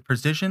watercraft with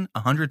precision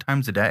 100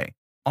 times a day,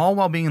 all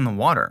while being in the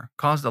water,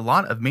 caused a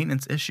lot of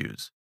maintenance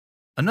issues.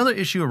 Another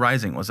issue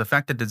arising was the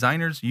fact that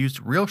designers used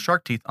real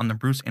shark teeth on the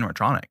Bruce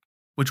animatronic,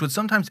 which would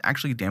sometimes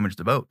actually damage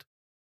the boat.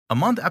 A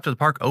month after the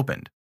park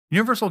opened,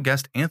 Universal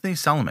guest Anthony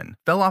Solomon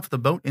fell off the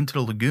boat into the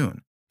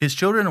lagoon. His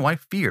children and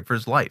wife feared for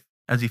his life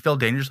as he fell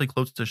dangerously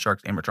close to the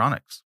shark's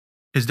animatronics.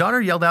 His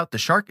daughter yelled out, "The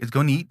shark is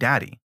going to eat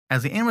Daddy,"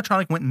 as the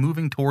animatronic went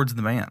moving towards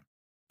the man.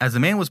 As the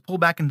man was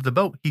pulled back into the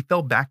boat, he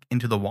fell back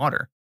into the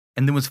water,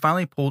 and then was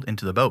finally pulled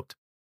into the boat.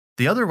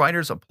 The other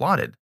riders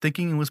applauded,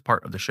 thinking it was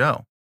part of the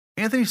show.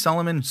 Anthony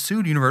Solomon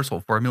sued Universal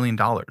for $1 million,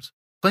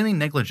 claiming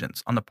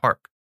negligence on the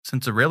park,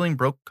 since the railing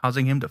broke,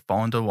 causing him to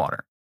fall into the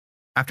water.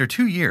 After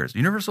 2 years,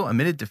 Universal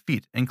admitted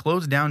defeat and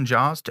closed down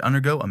Jaws to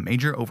undergo a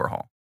major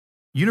overhaul.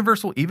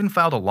 Universal even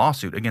filed a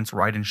lawsuit against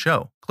Ride and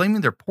Show,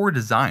 claiming their poor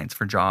designs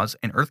for Jaws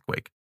and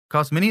Earthquake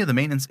caused many of the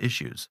maintenance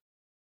issues.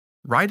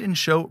 Ride and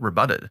Show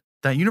rebutted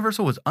that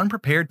Universal was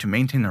unprepared to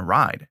maintain the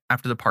ride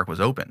after the park was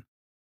open.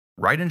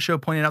 Ride and Show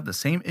pointed out the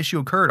same issue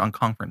occurred on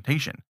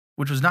Confrontation,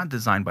 which was not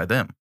designed by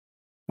them.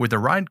 With the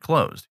ride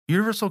closed,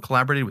 Universal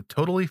collaborated with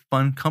Totally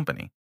Fun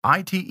Company,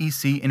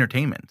 ITEC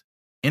Entertainment,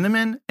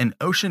 Intamin, and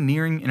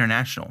Oceaneering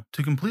International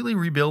to completely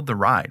rebuild the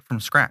ride from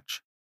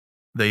scratch.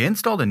 They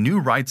installed a new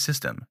ride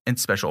system and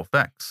special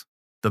effects.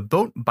 The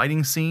boat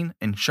biting scene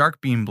and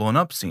shark being blown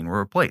up scene were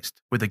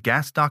replaced with a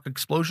gas dock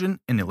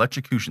explosion and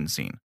electrocution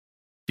scene.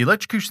 The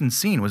electrocution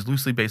scene was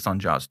loosely based on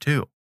Jaws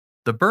 2.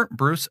 The burnt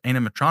Bruce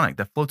animatronic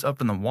that floats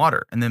up in the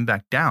water and then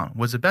back down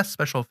was the best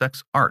special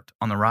effects art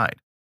on the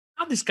ride.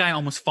 How'd this guy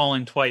almost fall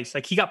in twice?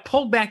 Like he got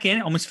pulled back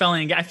in, almost fell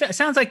in again. It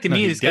sounds like to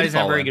me this guy doesn't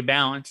have very good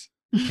balance.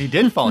 He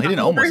did fall. He didn't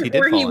almost. He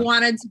did fall. He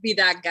wanted to be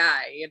that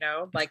guy,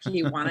 like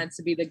he wanted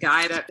to be the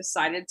guy that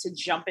decided to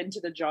jump into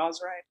the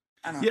Jaws ride.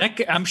 I don't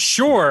know. I'm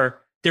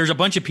sure there's a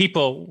bunch of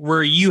people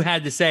where you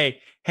had to say,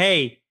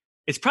 "Hey,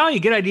 it's probably a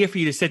good idea for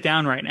you to sit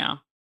down right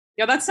now."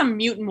 Yeah, that's some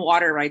mutant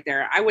water right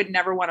there. I would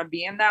never want to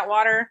be in that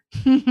water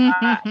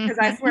because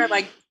I swear,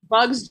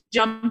 bugs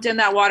jumped in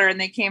that water and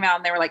they came out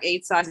and they were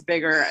 8 sizes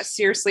bigger.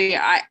 Seriously,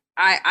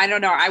 I don't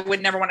know. I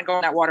would never want to go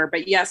in that water.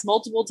 But yes,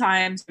 multiple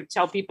times we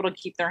tell people to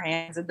keep their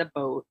hands in the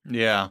boat.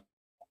 Yeah.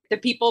 The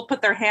people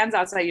put their hands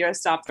outside, you to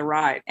stop the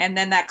ride, and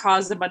then that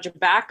caused a bunch of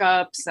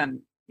backups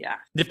and. Yeah.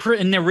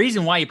 And the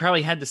reason why you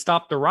probably had to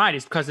stop the ride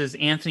is because this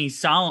Anthony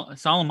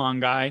Solomon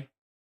guy.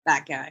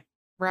 That guy.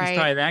 Right. He's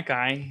probably that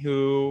guy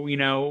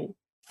who,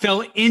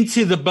 fell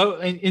into the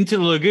boat, into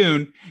the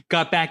lagoon,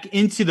 got back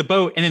into the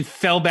boat, and then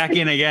fell back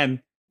in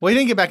again. Well, he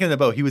didn't get back into the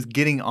boat. He was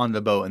getting on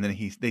the boat, and then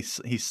he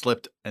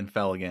slipped and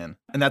fell again.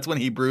 And that's when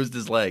he bruised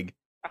his leg.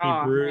 He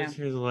bruised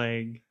his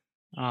leg.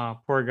 Oh,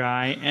 poor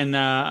guy.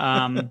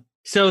 And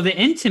so the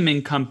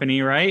Intamin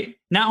company, right?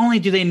 Not only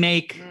do they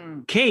make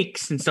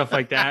cakes and stuff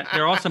like that,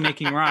 they're also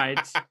making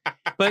rides.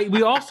 But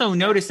we also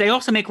noticed they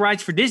also make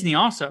rides for Disney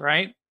also,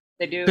 right?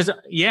 They do.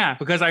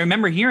 Because I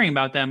remember hearing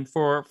about them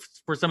for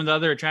some of the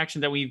other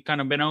attractions that we've kind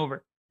of been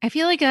over. I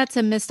feel like that's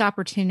a missed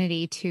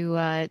opportunity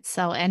to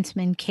sell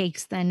Intamin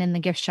cakes then in the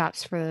gift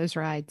shops for those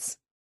rides.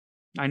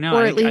 I know.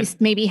 Or at least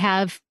maybe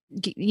have,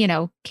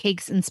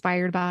 cakes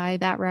inspired by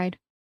that ride.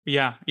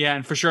 Yeah.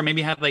 And for sure,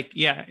 maybe have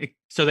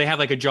so they have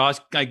a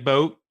Jaws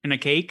boat and a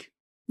cake.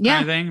 Yeah.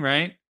 kind of thing,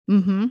 right?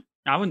 Mm-hmm.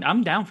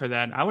 I'm down for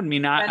that. I wouldn't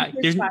mean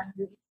there's,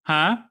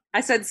 huh?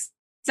 I said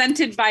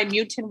scented by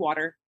mutant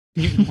water.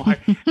 Mutant water.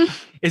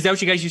 Is that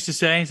what you guys used to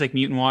say? It's like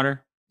mutant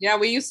water. Yeah,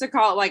 we used to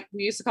call it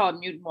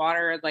mutant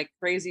water, like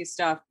crazy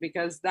stuff,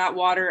 because that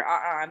water,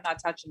 I'm not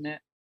touching it.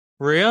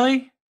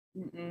 Really?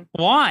 Mm-mm.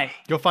 Why?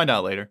 You'll find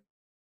out later.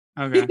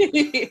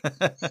 Okay.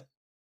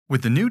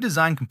 With the new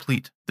design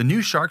complete, the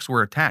new sharks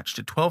were attached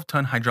to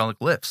 12-ton hydraulic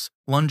lifts,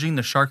 lunging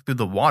the shark through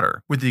the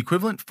water with the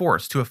equivalent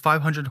force to a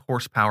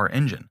 500-horsepower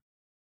engine.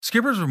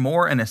 Skippers were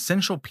more an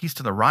essential piece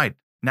to the ride,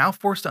 now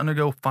forced to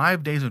undergo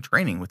 5 days of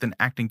training with an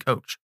acting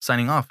coach,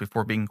 signing off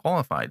before being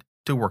qualified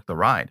to work the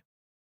ride.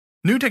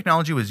 New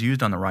technology was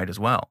used on the ride as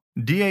well.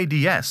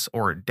 DADS,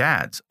 or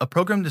DADS, a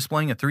program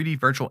displaying a 3D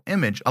virtual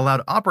image,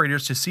 allowed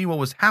operators to see what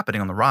was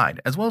happening on the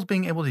ride, as well as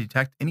being able to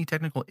detect any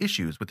technical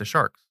issues with the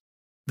sharks.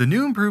 The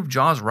new improved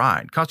Jaws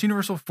ride cost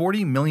Universal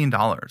 $40 million.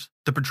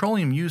 The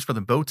petroleum used for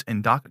the boats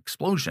and dock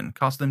explosion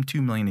cost them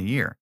 $2 million a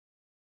year.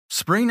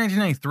 Spring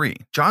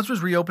 1993, Jaws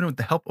was reopened with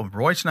the help of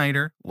Roy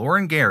Schneider,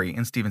 Lauren Gary,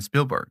 and Steven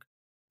Spielberg.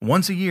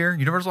 Once a year,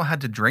 Universal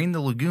had to drain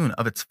the lagoon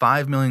of its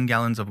 5 million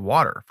gallons of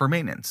water for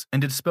maintenance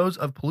and to dispose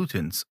of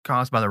pollutants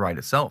caused by the ride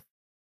itself.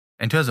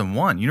 In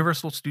 2001,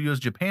 Universal Studios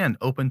Japan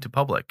opened to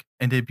public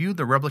and debuted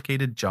the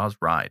replicated Jaws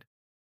ride.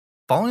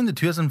 Following the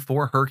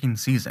 2004 hurricane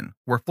season,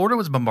 where Florida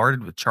was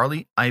bombarded with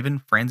Charlie, Ivan,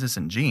 Francis,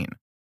 and Gene,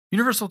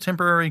 Universal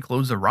temporarily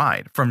closed the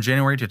ride from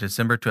January to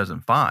December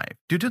 2005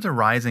 due to the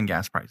rise in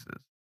gas prices.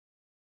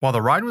 While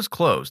the ride was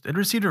closed, it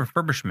received a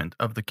refurbishment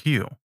of the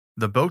queue.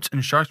 The boats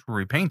and sharks were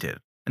repainted,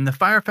 and the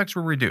fire effects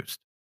were reduced.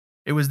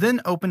 It was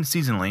then opened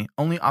seasonally,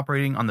 only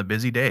operating on the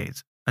busy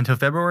days, until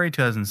February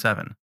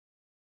 2007.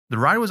 The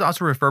ride was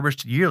also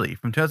refurbished yearly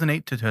from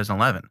 2008 to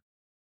 2011.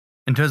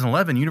 In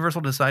 2011,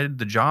 Universal decided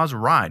the Jaws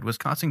ride was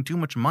costing too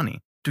much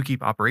money to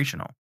keep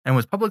operational, and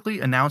was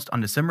publicly announced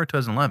on December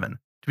 2011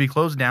 to be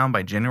closed down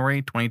by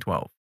January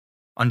 2012.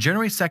 On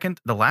January 2nd,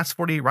 the last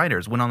 48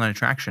 riders went on an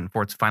attraction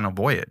for its final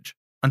voyage.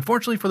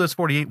 Unfortunately for those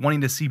 48 wanting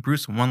to see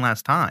Bruce one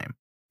last time,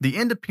 the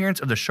end appearance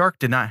of the shark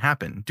did not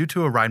happen due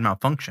to a ride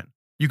malfunction.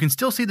 You can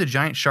still see the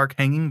giant shark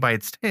hanging by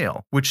its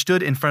tail, which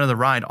stood in front of the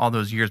ride all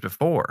those years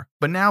before,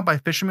 but now by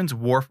Fisherman's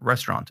Wharf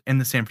Restaurant in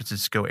the San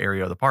Francisco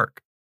area of the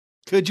park.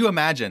 Could you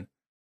imagine?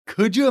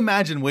 Could you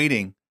imagine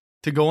waiting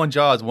to go on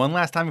Jaws one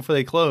last time before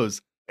they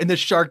close and the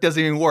shark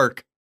doesn't even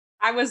work?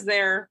 I was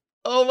there.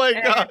 Oh my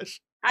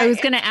gosh. I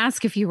was going to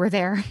ask if you were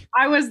there.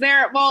 I was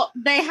there. Well,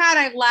 they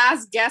had a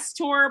last guest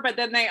tour, but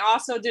then they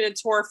also did a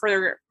tour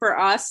for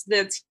us,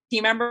 the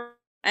team member,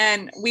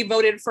 and we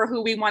voted for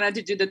who we wanted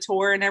to do the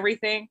tour and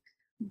everything.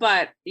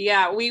 But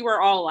yeah, we were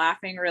all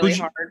laughing really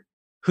hard.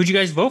 Who'd you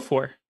guys vote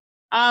for?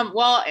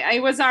 Well,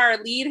 it was our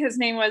lead. His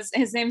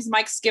name's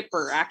Mike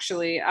Skipper,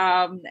 actually.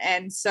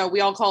 And so we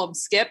all call him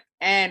Skip,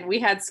 and we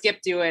had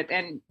Skip do it.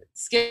 And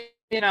Skip,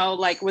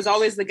 was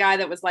always the guy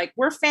that was like,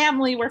 we're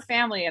family.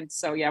 And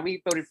so, yeah,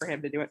 we voted for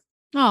him to do it.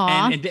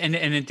 Aww. And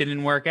it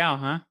didn't work out,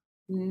 huh?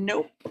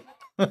 Nope.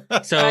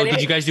 So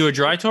did you guys do a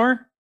dry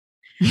tour?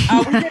 We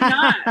did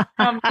not.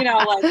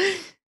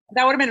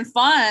 That would have been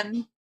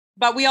fun.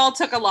 But we all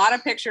took a lot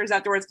of pictures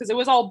afterwards because it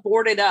was all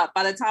boarded up.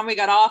 By the time we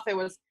got off, it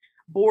was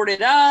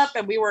boarded up,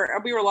 and we were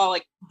all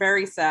like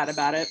very sad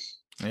about it.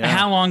 Yeah.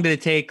 How long did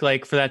it take,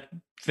 like, for that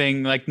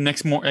thing? Like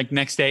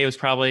next day, it was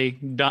probably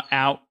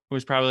out. It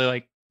was probably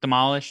like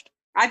demolished.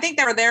 I think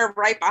they were there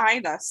right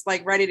behind us,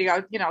 like ready to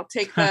go.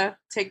 Take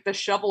the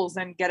shovels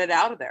and get it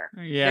out of there.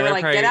 Yeah, they were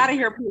like, "Get out of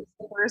here,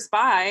 please,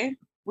 bye."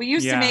 We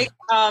used to make.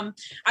 I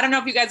don't know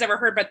if you guys ever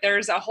heard, but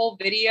there's a whole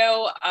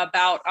video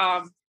about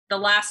the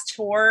last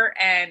tour,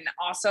 and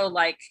also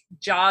like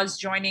Jaws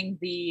joining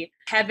the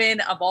heaven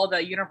of all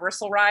the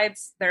Universal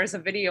rides. There's a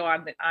video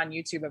on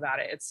YouTube about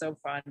it. It's so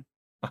fun.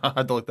 I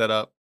had to look that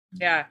up.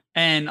 Yeah.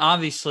 And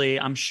obviously,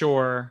 I'm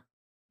sure,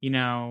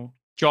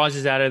 Jaws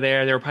is out of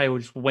there. They were probably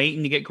just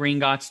waiting to get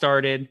Gringotts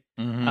started,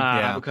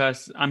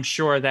 because I'm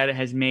sure that it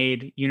has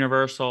made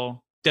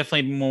Universal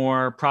definitely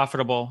more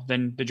profitable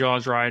than the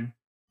Jaws ride.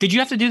 Did you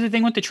have to do the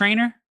thing with the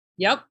trainer?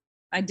 Yep,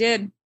 I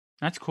did.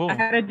 That's cool. I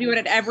had to do it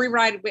at every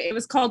ride. It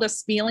was called a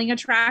spieling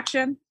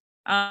attraction.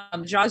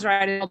 Jaws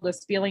ride is called the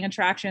spieling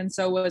attraction.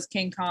 So was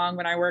King Kong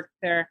when I worked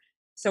there.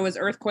 So was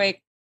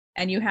Earthquake.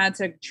 And you had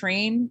to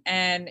train,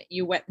 and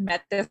you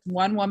met this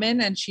one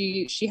woman, and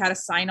she had to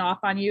sign off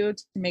on you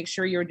to make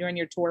sure you were doing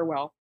your tour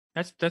well.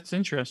 That's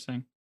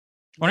interesting.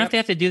 I wonder if they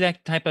have to do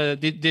that type of.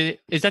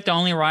 Is that the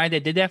only ride they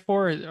did that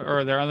for,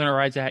 or are there other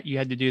rides that you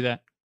had to do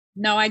that?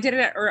 No, I did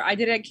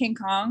it at King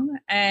Kong,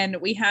 and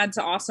we had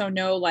to also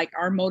know like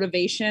our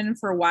motivation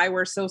for why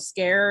we're so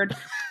scared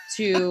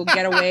to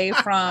get away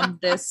from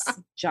this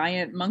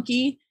giant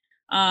monkey.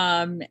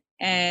 And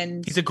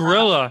he's a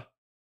gorilla.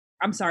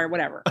 I'm sorry,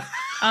 whatever.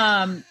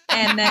 And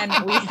then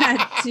we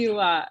had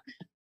to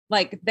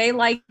they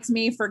liked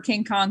me for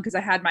King Kong because I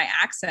had my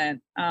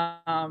accent.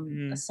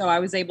 So I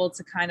was able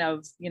to kind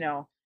of,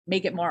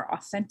 make it more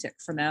authentic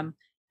for them.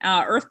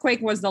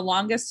 Earthquake was the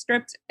longest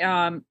script.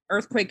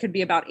 Earthquake could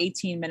be about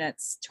 18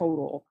 minutes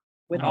total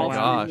with all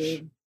gosh.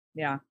 food.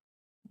 Yeah.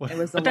 It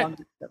was the But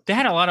longest. they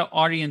had a lot of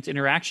audience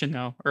interaction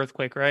though,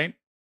 Earthquake, right?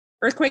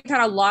 Earthquake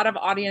had a lot of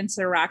audience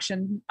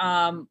interaction.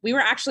 We were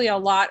actually a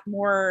lot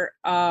more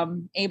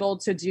able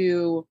to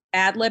do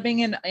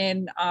ad-libbing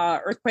in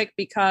Earthquake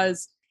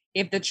because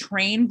if the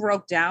train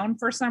broke down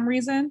for some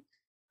reason,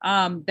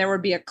 there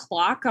would be a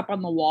clock up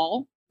on the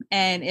wall.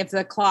 And if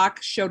the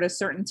clock showed a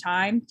certain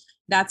time,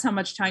 that's how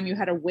much time you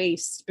had to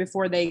waste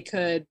before they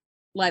could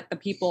let the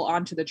people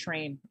onto the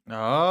train.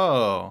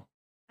 Oh.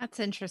 That's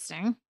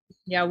interesting.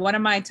 Yeah, one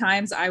of my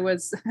times I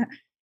was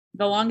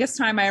the longest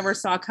time I ever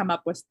saw come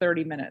up was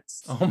 30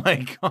 minutes. Oh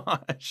my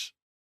gosh.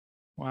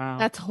 Wow.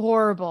 That's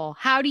horrible.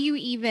 How do you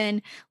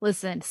even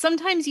listen?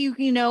 Sometimes you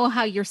know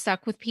how you're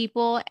stuck with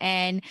people,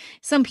 and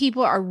some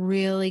people are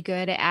really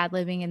good at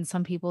ad-libbing and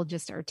some people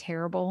just are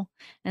terrible.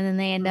 And then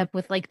they end up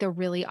with like the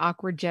really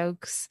awkward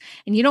jokes,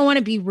 and you don't want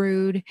to be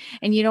rude,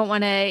 and you don't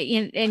want to,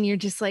 and you're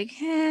just like,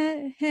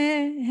 you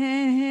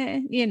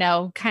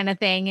know, kind of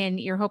thing.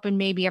 And you're hoping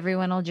maybe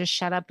everyone will just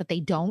shut up, but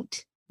they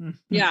don't.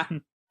 Yeah.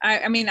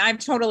 I mean, I've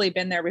totally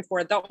been there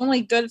before. The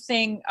only good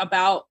thing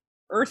about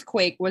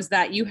Earthquake was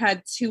that you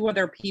had two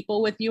other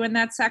people with you in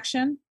that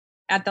section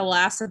at the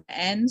last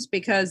end,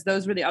 because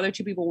those were the other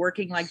two people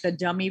working like the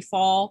dummy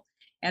fall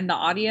and the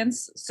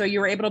audience. So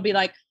you were able to be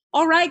like,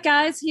 all right,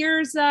 guys,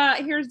 here's Joe,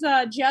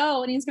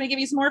 and he's going to give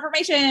you some more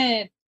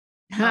information.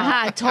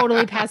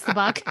 Totally pass the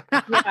buck.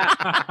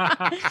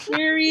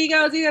 Here he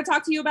goes. He's going to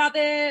talk to you about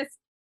this.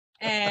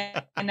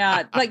 And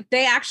like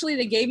they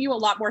gave you a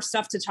lot more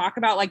stuff to talk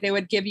about. Like they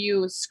would give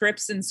you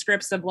scripts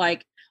of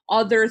like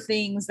other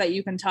things that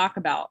you can talk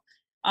about.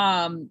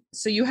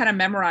 So you had to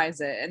memorize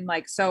it. And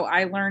like, so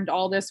I learned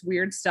all this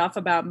weird stuff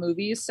about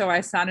movies. So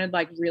I sounded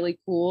like really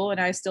cool.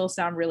 And I still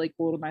sound really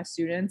cool to my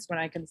students when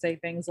I can say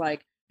things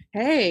like,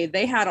 hey,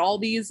 they had all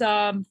these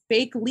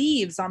fake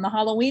leaves on the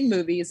Halloween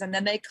movies, and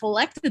then they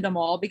collected them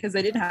all because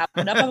they didn't have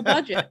enough of a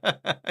budget.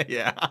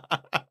 Yeah.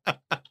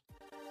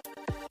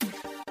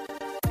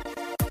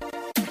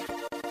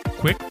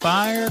 Quick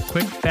fire,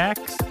 quick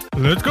facts.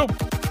 Let's go.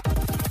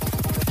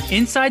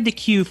 Inside the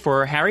queue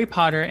for Harry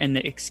Potter and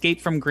the Escape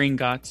from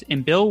Gringotts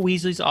in Bill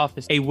Weasley's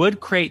office, a wood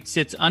crate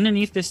sits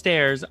underneath the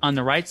stairs on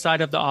the right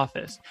side of the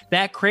office.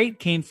 That crate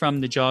came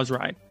from the Jaws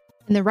ride.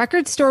 In the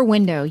record store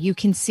window, you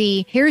can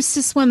see Here's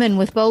to Swimmin'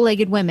 with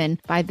Bow-Legged Women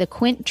by the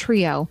Quint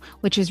Trio,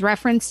 which is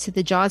reference to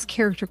the Jaws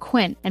character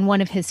Quint and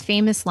one of his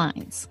famous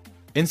lines.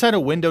 Inside a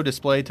window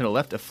display to the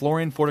left of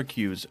Florian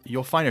Fortescue's,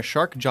 you'll find a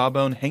shark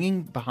jawbone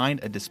hanging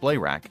behind a display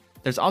rack.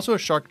 There's also a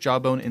shark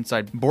jawbone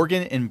inside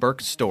Borgin and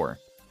Burke's store.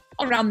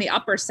 Around the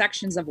upper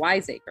sections of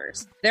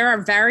Wiseacres, there are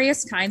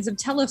various kinds of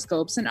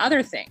telescopes and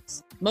other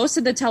things. Most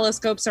of the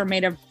telescopes are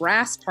made of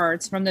brass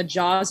parts from the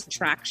Jaws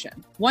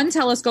attraction. One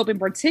telescope in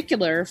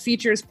particular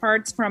features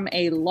parts from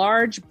a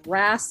large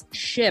brass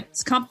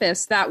ship's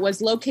compass that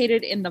was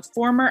located in the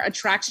former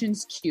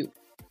attraction's cube.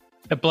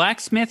 The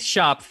blacksmith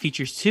shop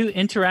features two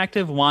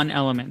interactive wand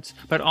elements,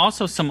 but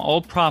also some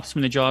old props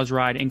from the Jaws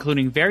ride,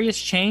 including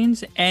various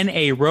chains and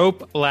a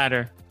rope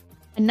ladder.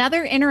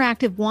 Another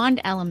interactive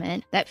wand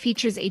element that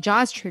features a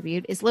Jaws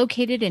tribute is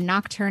located in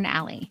Nocturne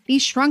Alley.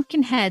 These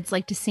shrunken heads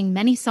like to sing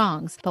many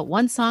songs, but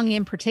one song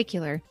in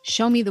particular,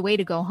 Show Me the Way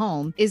to Go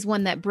Home, is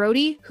one that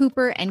Brody,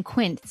 Hooper, and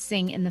Quint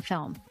sing in the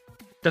film.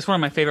 That's one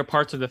of my favorite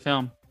parts of the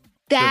film.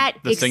 That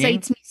The singing?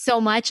 excites me so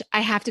much.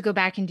 I have to go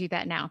back and do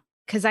that now.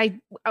 Because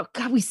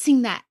we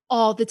sing that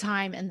all the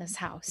time in this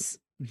house.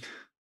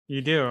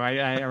 You do.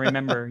 I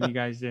remember you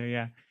guys do,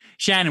 yeah.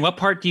 Shannon, what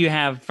part do you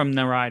have from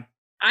the ride?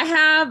 I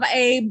have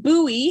a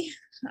buoy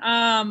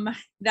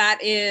that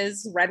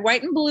is red,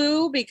 white, and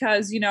blue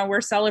because, you know, we're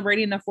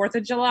celebrating the 4th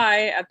of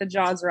July at the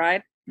Jaws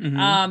ride.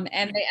 Mm-hmm.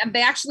 And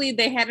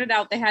they handed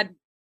out, they had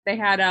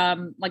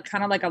like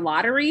kind of like a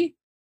lottery,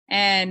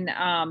 and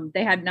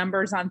they had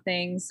numbers on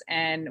things.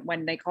 And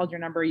when they called your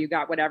number, you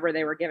got whatever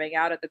they were giving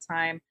out at the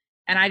time.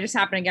 And I just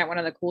happened to get one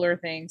of the cooler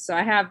things. So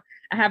I have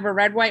a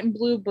red, white, and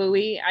blue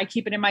buoy. I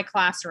keep it in my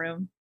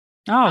classroom.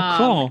 Oh,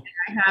 cool.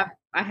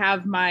 I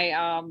have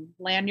my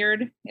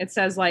lanyard. It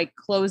says like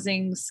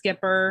closing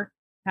skipper,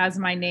 has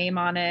my name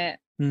on it.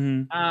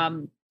 Mm-hmm.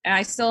 And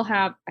I still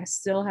have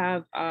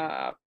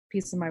a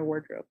piece of my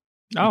wardrobe.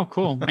 Oh,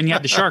 cool. And you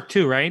have the shark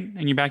too, right?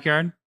 In your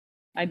backyard?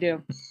 I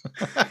do.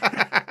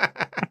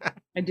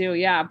 I do.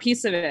 Yeah. A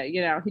piece of it,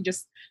 you know, he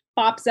just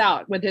pops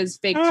out with his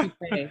fake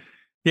toupee.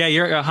 Yeah.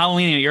 Your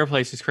Halloween at your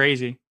place is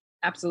crazy.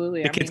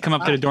 Absolutely. The kids come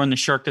up to the door and the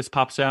shark just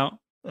pops out.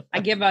 I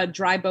give a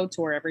dry boat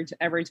tour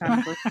every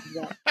time.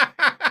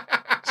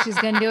 She's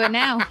going to do it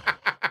now.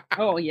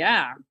 Oh,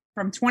 yeah.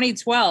 From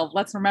 2012.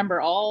 Let's remember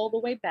all the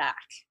way back.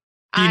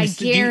 I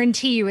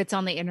guarantee you it's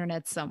on the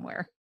internet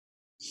somewhere.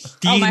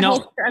 Do you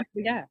know?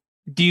 Yeah.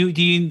 Do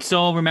you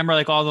still remember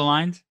like all the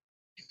lines?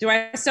 Do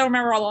I still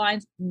remember all the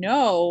lines?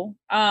 No.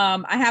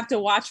 I have to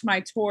watch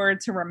my tour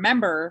to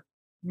remember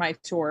my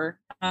tour.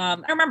 I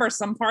remember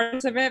some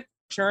parts of it,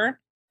 sure.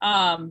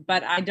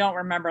 But I don't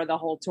remember the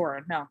whole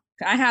tour. No.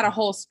 I had a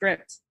whole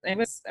script. It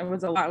was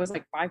a lot. It was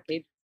like 5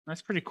 pages.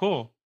 That's pretty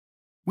cool.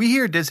 We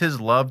here at DizHiz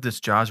love this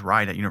Jaws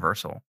ride at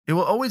Universal. It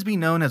will always be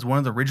known as one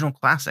of the original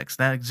classics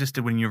that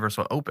existed when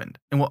Universal opened,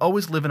 and will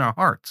always live in our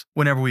hearts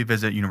whenever we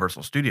visit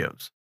Universal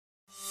Studios.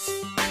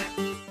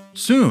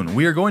 Soon,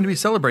 we are going to be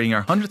celebrating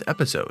our 100th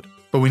episode,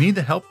 but we need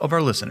the help of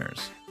our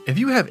listeners. If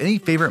you have any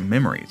favorite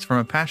memories from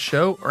a past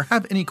show or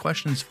have any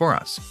questions for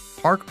us,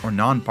 park or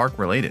non-park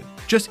related,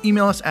 just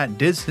email us at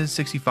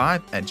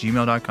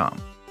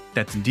dizhiz65@gmail.com.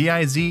 That's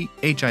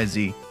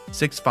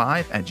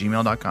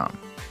DIZHIZ65@gmail.com.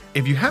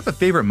 If you have a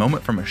favorite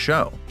moment from a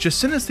show, just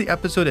send us the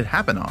episode it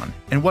happened on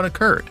and what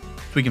occurred,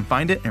 so we can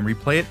find it and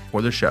replay it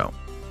for the show.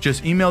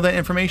 Just email that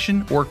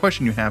information or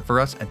question you have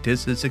for us at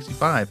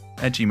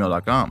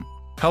dizhiz65@gmail.com.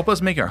 Help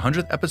us make our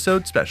 100th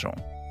episode special.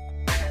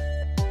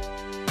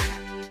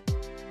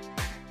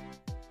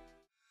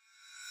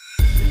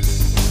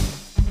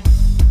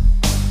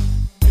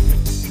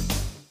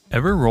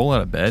 Ever roll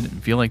out of bed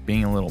and feel like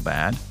being a little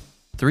bad?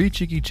 Three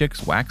Cheeky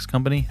Chicks Wax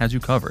Company has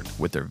you covered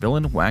with their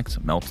Villain Wax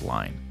Melt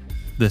line.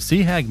 The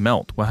Sea Hag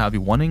Melt will have you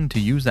wanting to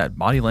use that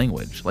body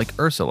language like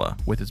Ursula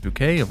with its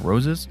bouquet of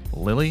roses,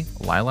 lily,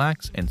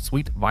 lilacs, and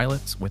sweet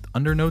violets with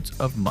undernotes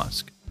of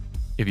musk.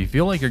 If you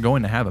feel like you're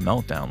going to have a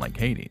meltdown like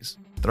Hades,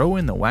 throw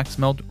in the Wax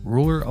Melt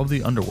Ruler of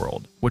the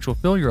Underworld, which will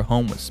fill your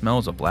home with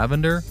smells of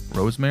lavender,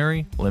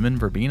 rosemary, lemon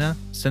verbena,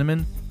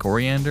 cinnamon,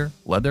 coriander,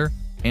 leather,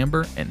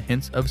 amber, and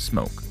hints of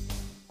smoke.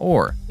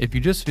 Or, if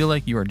you just feel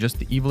like you are just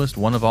the evilest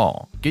one of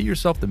all, get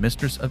yourself the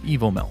Mistress of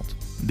Evil Melt.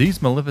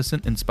 These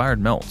Maleficent-inspired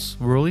melts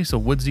will release a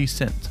woodsy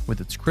scent with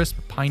its crisp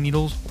pine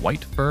needles,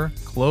 white fir,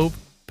 clove,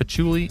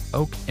 patchouli,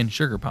 oak, and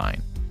sugar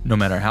pine. No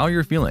matter how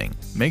you're feeling,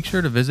 make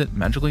sure to visit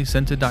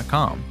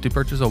magicallyscented.com to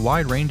purchase a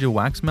wide range of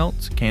wax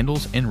melts,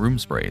 candles, and room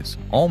sprays,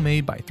 all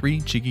made by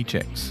Three Cheeky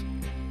Chicks.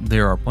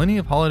 There are plenty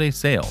of holiday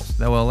sales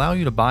that will allow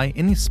you to buy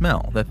any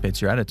smell that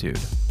fits your attitude.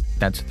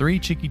 That's Three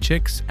Cheeky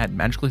Chicks at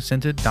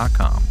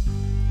magicallyscented.com.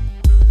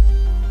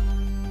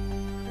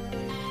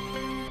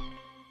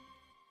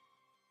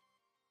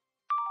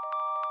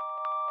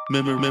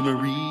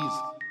 Memories.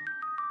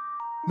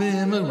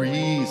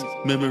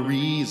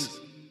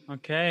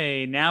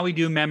 Okay, now we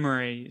do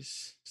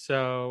memories.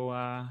 So,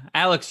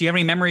 Alex, do you have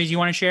any memories you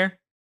want to share?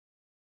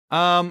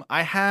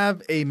 I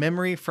have a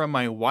memory from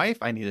my wife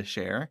I need to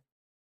share.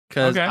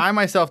 Because I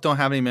myself don't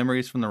have any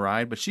memories from the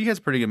ride, but she has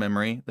a pretty good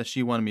memory that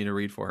she wanted me to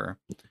read for her.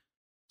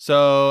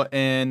 So,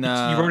 and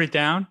you wrote it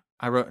down?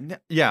 I wrote,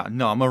 yeah,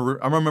 no, I'm gonna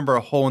remember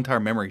a whole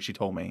entire memory she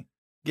told me.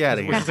 Get out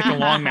of here. It's like a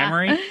long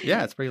memory?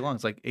 Yeah, it's pretty long.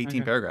 It's like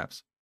 18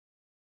 paragraphs.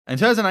 In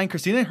 2009,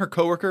 Christina and her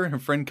coworker and her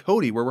friend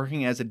Cody were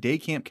working as a day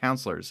camp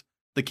counselors.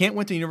 The camp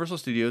went to Universal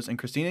Studios, and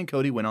Christina and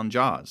Cody went on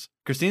Jaws,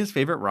 Christina's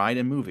favorite ride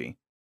and movie.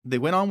 They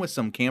went on with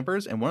some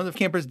campers, and one of the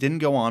campers didn't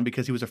go on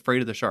because he was afraid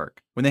of the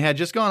shark. When they had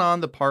just gone on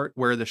the part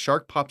where the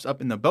shark pops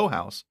up in the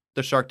boathouse,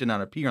 the shark did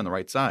not appear on the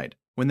right side.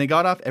 When they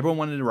got off, everyone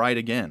wanted to ride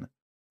again.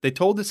 They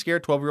told the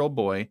scared 12-year-old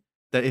boy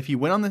that if he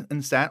went on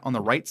and sat on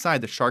the right side,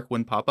 the shark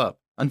wouldn't pop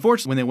up.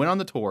 Unfortunately, when they went on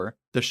the tour,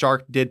 the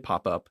shark did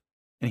pop up,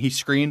 and he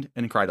screamed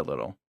and cried a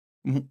little.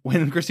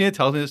 When Christina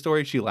tells me the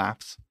story, she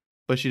laughs,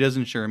 but she does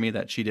assure me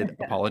that she did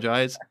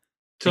apologize.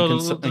 So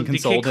the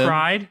kid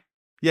cried?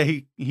 Yeah,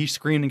 he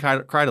screamed and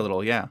cried a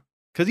little, yeah.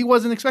 Because he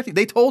wasn't expecting.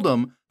 They told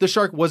him the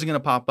shark wasn't going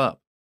to pop up,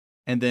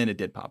 and then it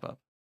did pop up,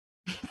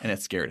 and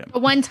it scared him.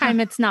 But one time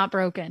it's not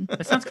broken.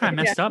 That sounds kind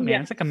of messed up,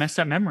 man. It's like a messed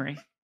up memory.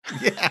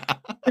 Yeah.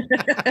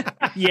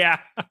 Yeah.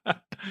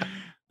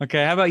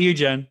 Okay, how about you,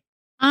 Jen?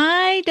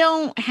 I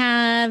don't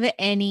have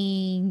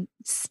any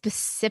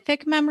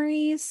specific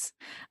memories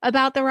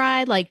about the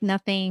ride, like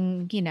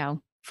nothing,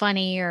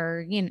 funny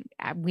or,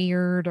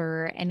 weird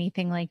or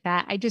anything like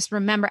that. I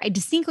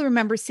distinctly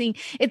remember seeing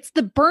it's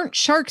the burnt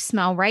shark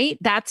smell, right?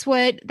 That's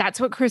what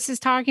Chris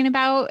is talking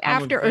about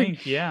after.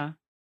 Yeah.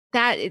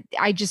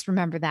 I just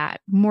remember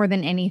that more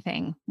than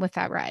anything with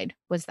that ride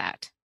was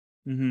that.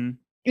 Mm-hmm.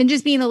 And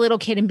just being a little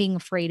kid and being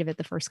afraid of it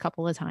the first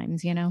couple of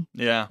times, Yeah.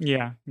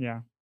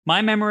 Yeah.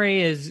 My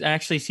memory is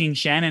actually seeing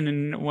Shannon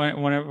in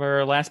one of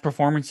her last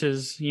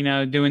performances,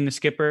 doing the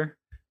skipper.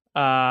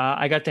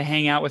 I got to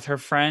hang out with her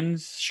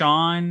friends,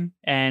 Sean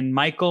and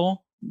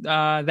Michael,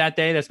 that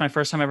day. That's my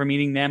first time ever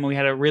meeting them. We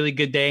had a really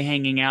good day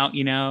hanging out,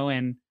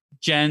 and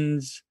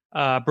Jen's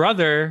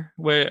brother,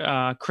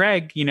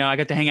 Craig, I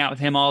got to hang out with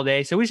him all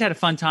day. So we just had a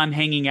fun time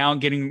hanging out,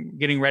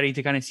 getting ready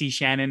to kind of see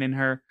Shannon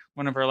in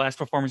one of her last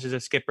performances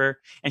as skipper.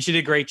 And she did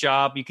a great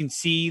job. You can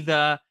see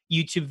the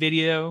YouTube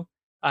video.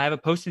 I have a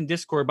post in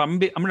Discord, but I'm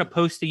going to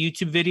post a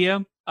YouTube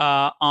video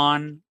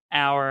on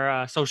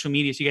our social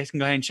media, so you guys can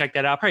go ahead and check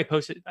that out. I'll probably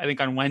post it, I think,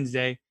 on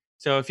Wednesday.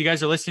 So if you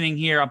guys are listening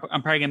here, I'm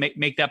probably going to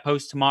make that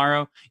post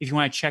tomorrow if you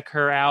want to check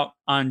her out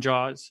on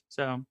Jaws.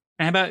 So, and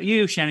how about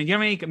you, Shannon? Do you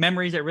have any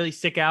memories that really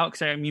stick out?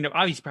 Because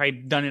obviously probably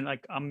done it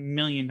like a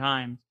million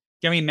times.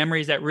 Do you have any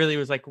memories that really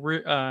was like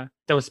that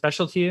was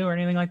special to you or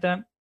anything like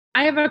that?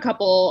 I have a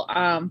couple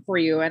for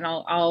you, and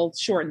I'll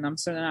shorten them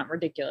so they're not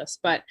ridiculous.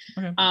 But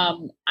okay.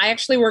 I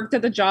actually worked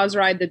at the Jaws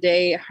ride the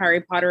day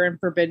Harry Potter and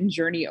Forbidden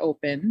Journey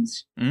opened.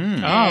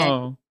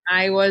 Oh.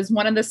 I was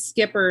one of the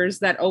skippers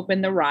that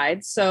opened the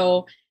ride.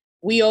 So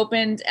we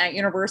opened at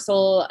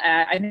Universal.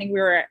 I think we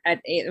were at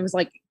 8. It was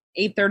like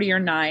 8:30 or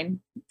 9,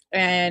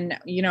 and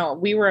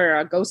we were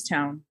a ghost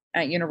town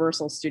at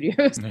Universal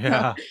Studios.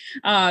 Yeah.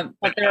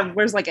 But there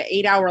was like an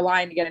 8-hour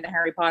line to get into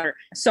Harry Potter.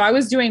 So I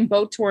was doing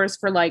boat tours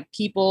for like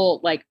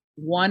people, like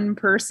one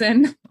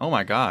person. Oh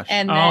my gosh.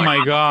 And Oh then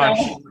my gosh.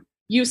 also,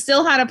 you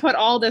still had to put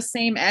all the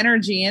same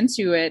energy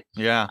into it.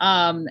 Yeah.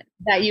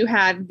 That you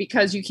had,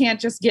 because you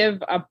can't just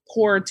give a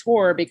poor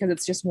tour because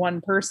it's just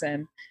one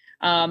person.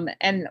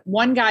 And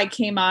one guy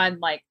came on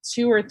like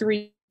 2 or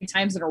 3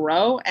 times in a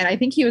row, and I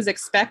think he was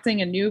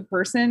expecting a new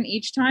person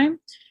each time,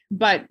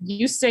 but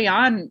you stay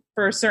on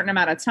for a certain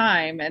amount of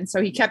time, and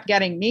so he kept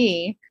getting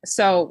me.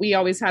 So we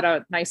always had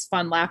a nice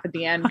fun laugh at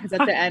the end, because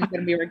at the end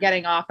when we were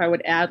getting off, I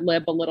would ad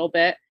lib a little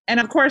bit. And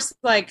of course,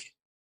 like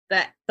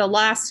the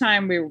last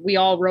time we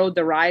all rode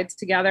the rides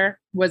together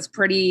was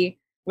pretty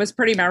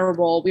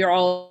memorable. We were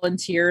all in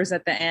tears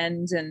at the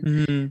end,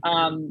 and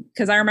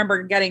because I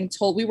remember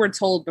we were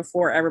told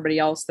before everybody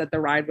else that the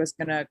ride was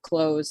gonna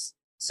close,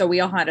 so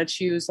we all had to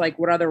choose like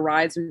what other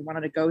rides we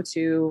wanted to go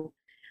to.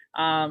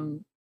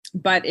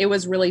 But it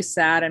was really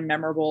sad and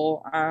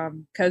memorable,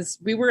 because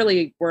we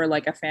really were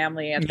like a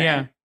family. And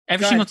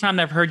every single time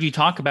that I've heard you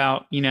talk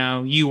about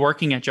you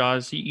working at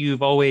Jaws,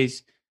 you've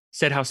always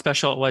said how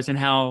special it was, and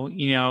how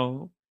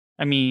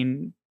I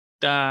mean,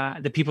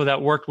 the people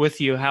that worked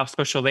with you, how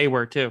special they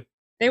were too.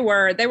 They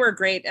were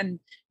great. And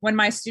when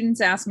my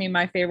students ask me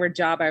my favorite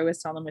job, I always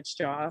tell them it's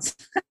Jaws.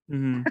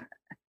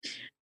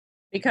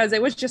 Because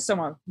it was just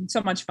so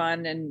much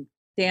fun, and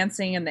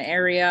dancing in the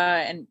area.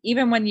 And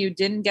even when you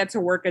didn't get to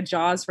work at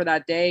Jaws for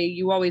that day,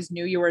 you always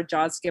knew you were a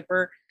Jaws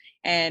skipper.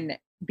 And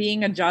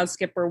being a Jaws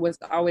skipper was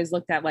always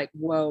looked at like,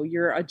 whoa,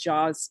 you're a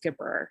Jaws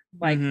skipper.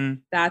 Like,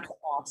 that's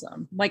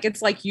awesome. Like,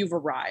 it's like you've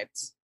arrived.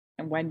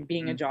 And when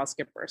being a Jaws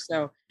skipper.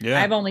 So I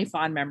have only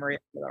fond memories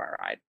of our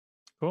ride.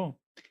 Cool.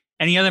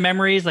 Any other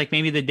memories? Like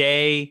maybe the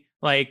day,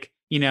 like,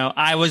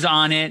 I was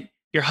on it,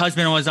 your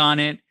husband was on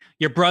it,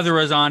 your brother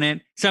was on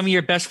it, some of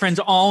your best friends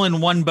all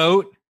in one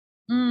boat.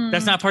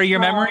 That's not part of your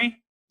memory?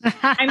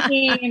 I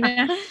mean,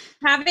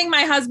 having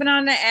my husband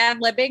on the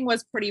ad-libbing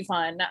was pretty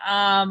fun.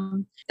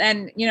 And,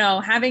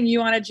 having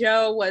you on it,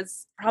 Joe,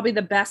 was probably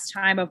the best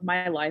time of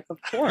my life, of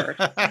course.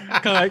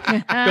 Like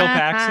Bill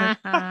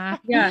Paxton.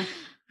 Yeah.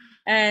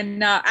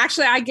 And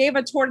actually, I gave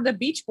a tour to the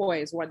Beach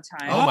Boys one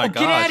time. Oh my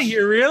gosh. Get out of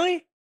here.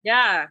 Really?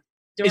 Yeah.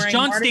 Is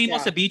John Mardi Stamos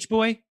Gras. a Beach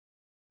Boy?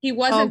 He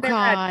wasn't there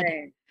that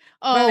day.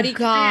 Oh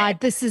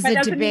God, this is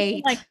a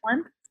debate.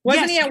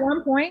 Wasn't he at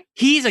one point?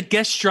 He's a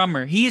guest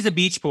drummer. He is a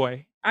Beach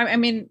Boy. I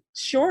mean,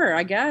 sure,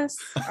 I guess.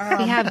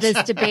 We have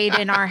this debate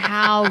in our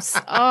house.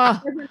 Oh,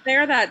 I wasn't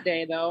there that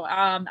day though.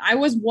 I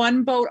was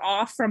one boat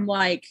off from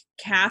like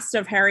cast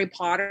of Harry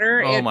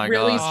Potter. Oh it my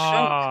really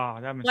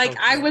gosh. showed. Like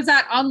I was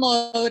at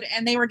unload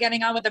and they were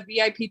getting on with a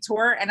VIP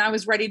tour, and I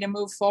was ready to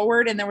move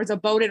forward, and there was a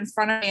boat in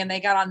front of me, and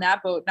they got on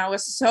that boat, and I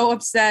was so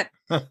upset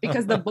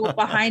because the boat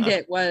behind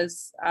it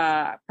was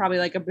probably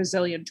like a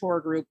Brazilian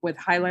tour group with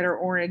highlighter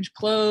orange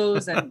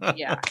clothes, and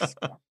yeah.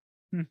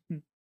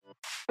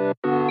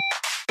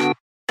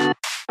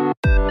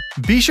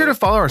 Be sure to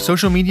follow our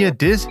social media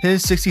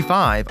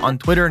DizHiz65 on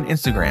Twitter and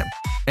Instagram.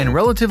 And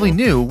relatively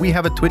new, we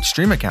have a Twitch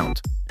stream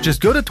account.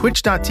 Just go to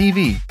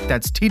twitch.tv,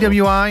 that's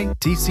twitch.tv,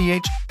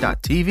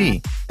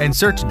 and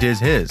search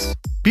DizHiz.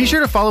 Be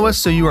sure to follow us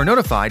so you are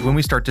notified when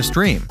we start to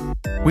stream.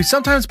 We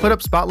sometimes put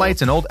up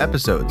spotlights in old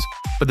episodes,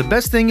 but the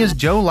best thing is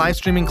Joe live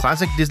streaming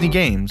classic Disney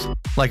games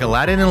like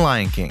Aladdin and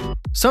Lion King.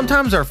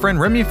 Sometimes our friend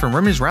Remy from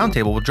Remy's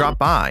Roundtable will drop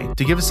by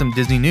to give us some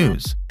Disney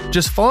news.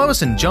 Just follow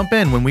us and jump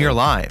in when we are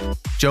live.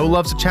 Joe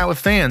loves to chat with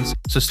fans,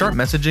 so start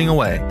messaging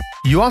away.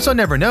 You also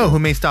never know who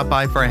may stop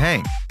by for a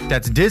hang.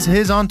 That's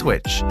DizHiz on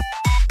Twitch.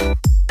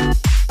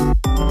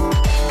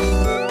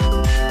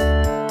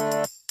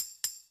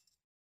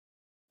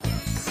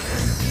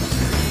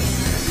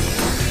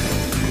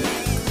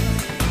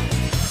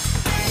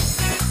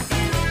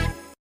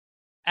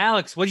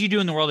 Alex, what did you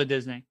do in the world of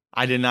Disney?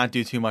 I did not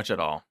do too much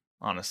at all,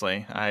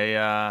 honestly.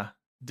 I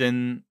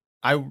didn't.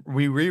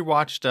 We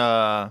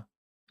rewatched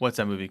what's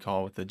that movie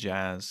called with the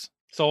jazz?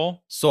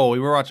 Soul. We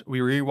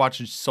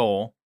rewatched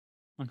Soul.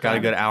 Okay. Got a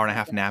good hour and a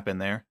half nap in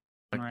there.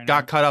 Right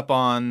Got caught up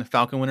on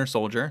Falcon Winter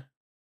Soldier.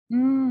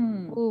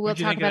 Ooh, we'll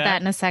talk about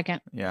that in a second.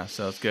 Yeah,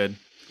 so it's good.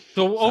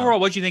 So overall,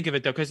 what do you think of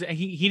it though? Because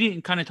he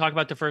didn't kind of talk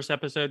about the first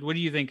episode. What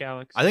do you think,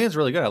 Alex? I think it's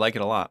really good. I like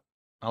it a lot.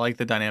 I like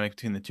the dynamic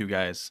between the two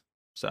guys.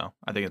 So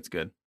I think it's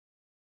good.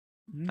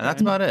 And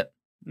that's about it.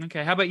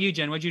 Okay. How about you,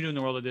 Jen? What'd you do in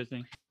the world of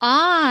Disney?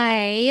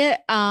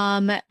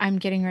 I'm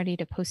getting ready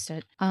to post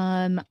it.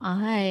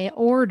 I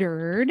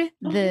ordered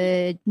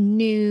the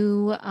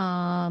new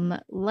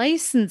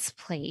license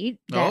plate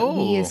that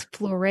we as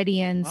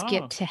Floridians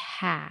get to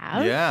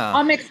have.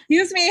 Yeah.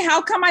 Excuse me,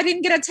 how come I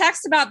didn't get a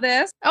text about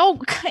this? Oh,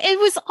 it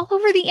was all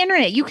over the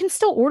internet. You can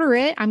still order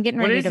it. I'm getting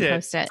ready to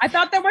post it. I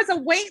thought there was a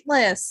wait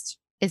list.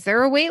 Is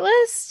there a wait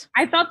list?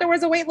 I thought there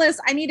was a wait list.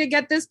 I need to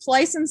get this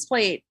license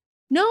plate.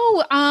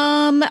 No,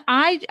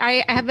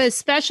 I have a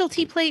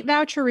specialty plate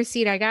voucher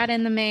receipt I got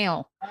in the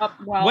mail.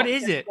 Well, What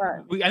is guess it?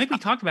 what? I think we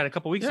talked about it a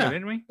couple weeks ago, Yeah.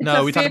 didn't we? It's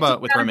No, a we talked about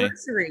it with 50th Remy.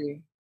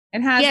 anniversary.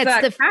 It has Yeah, it's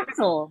that the-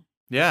 castle.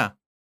 Yeah.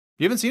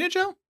 You haven't seen it,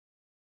 Joe?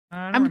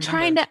 I'm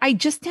trying to. I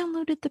just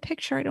downloaded the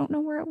picture. I don't know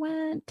where it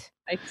went.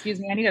 Excuse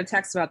me, I need a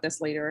text about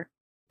this later.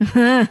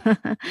 All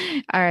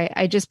right,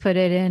 I just put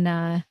it in.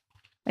 I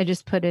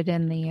just put it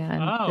in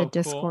the cool.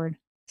 Discord.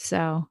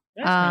 So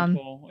That's kind of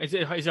cool. Is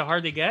it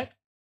hard to get?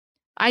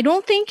 I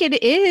don't think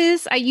it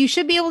is. You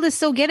should be able to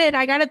still get it.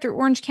 I got it through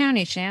Orange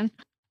County, Shan.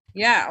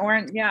 Yeah,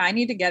 I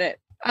need to get it.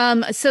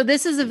 So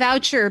this is a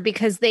voucher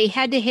because they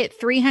had to hit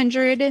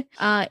 300.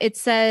 It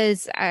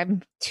says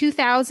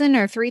 2,000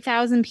 or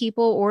 3,000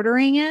 people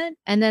ordering it,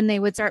 and then they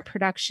would start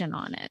production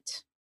on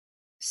it.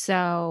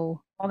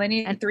 So, well, they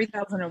need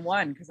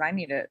 3,001 because I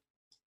need it.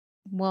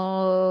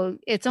 Well,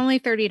 it's only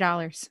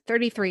 $30,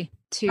 33.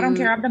 I don't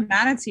care. I have the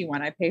manatee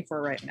one I pay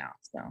for right now.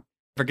 So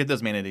Forget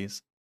those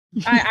manatees.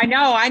 I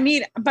know I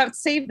need, but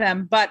save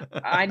them. But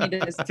I need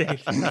to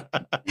save them.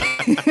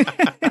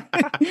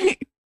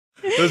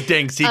 Those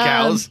dang sea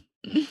cows.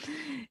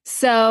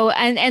 So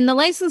and the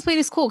license plate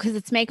is cool because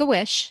it's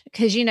Make-A-Wish,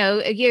 because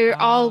you're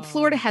all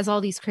Florida has all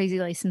these crazy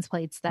license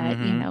plates that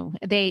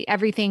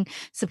everything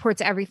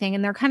supports everything,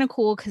 and they're kind of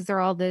cool because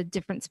they're all the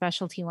different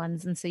specialty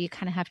ones, and so you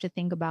kind of have to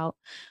think about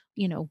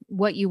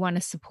what you want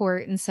to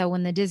support. And so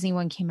when the Disney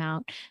one came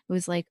out, it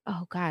was like,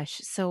 oh gosh,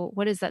 so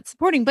what is that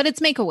supporting? But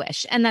it's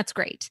Make-A-Wish, and that's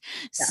great.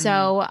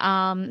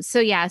 Yeah.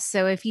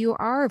 So if you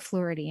are a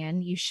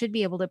Floridian, you should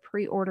be able to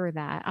pre-order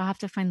that. I'll have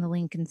to find the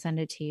link and send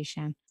it to you,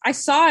 Shan. I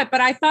saw it,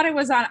 but I thought it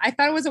was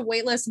a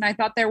wait list, and I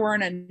thought there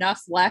weren't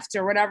enough left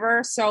or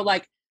whatever. So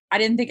like, I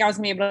didn't think I was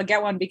gonna be able to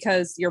get one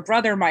because your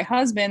brother, my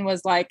husband,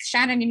 was like,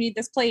 Shannon, you need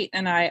this plate.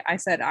 And I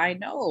said, I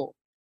know.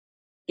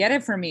 Get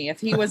it for me.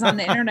 If he was on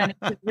the internet, he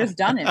could have just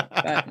done it.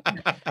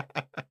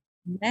 But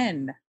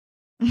men.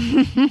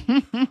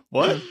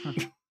 What?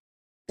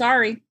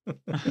 Sorry.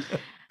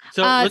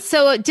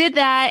 So it did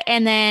that,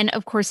 and then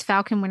of course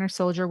Falcon Winter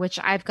Soldier, which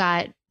I've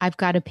got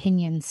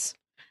opinions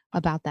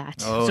about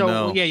that. Oh, so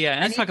no. yeah.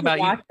 Let's talk about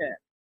you. It.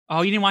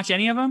 Oh, you didn't watch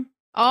any of them?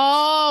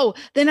 Oh,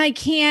 then I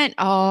can't.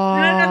 Oh,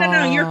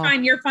 no. You're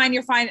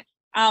fine.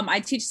 I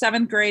teach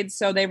 7th grade,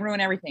 so they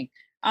ruin everything.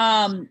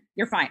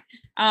 You're fine.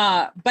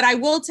 But I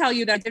will tell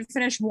you that I did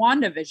finish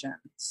WandaVision,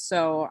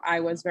 so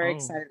I was very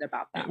excited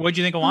about that. What'd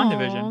you think of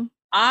WandaVision?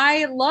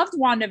 I loved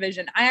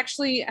WandaVision. I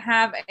actually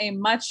have a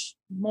much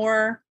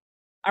more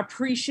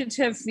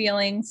appreciative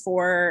feeling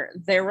for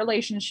their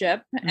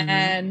relationship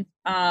and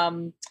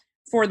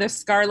for the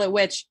Scarlet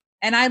Witch.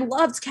 And I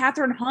loved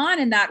Catherine Hahn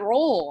in that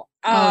role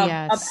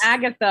of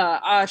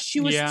Agatha.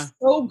 She was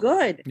so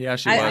good. Yeah,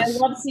 she I was.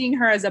 love seeing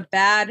her as a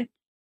bad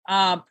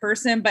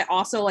person, but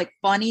also like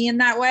funny in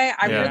that way.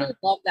 I really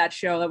love that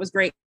show. That was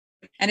great.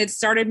 And it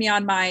started me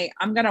on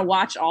I'm going to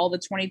watch all the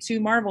 22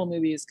 Marvel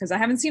movies because I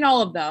haven't seen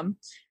all of them,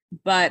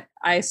 but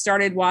I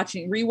started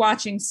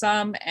rewatching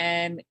some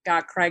and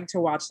got Craig to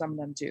watch some of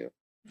them too.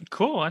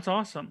 Cool. That's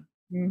awesome.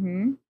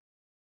 Mm-hmm.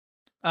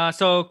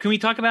 So can we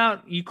talk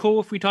about, you cool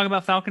if we talk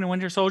about Falcon and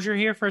Winter Soldier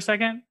here for a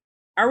second?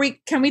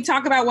 Can we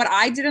talk about what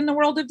I did in the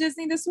world of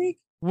Disney this week?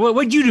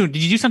 What'd you do?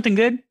 Did you do something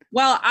good?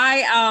 Well,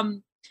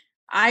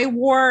 I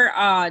wore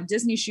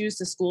Disney shoes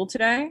to school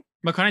today.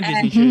 What kind of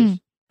Disney shoes?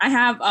 I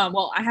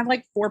have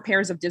like 4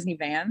 pairs of Disney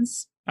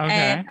Vans.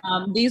 Okay.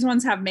 And these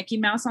ones have Mickey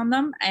Mouse on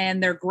them,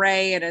 and they're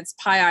gray, and it's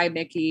Pie Eye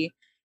Mickey.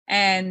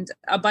 And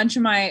a bunch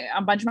of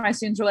my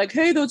students were like,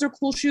 "Hey, those are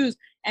cool shoes."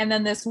 And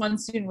then this one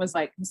student was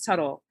like, "Ms.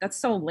 Tuttle, that's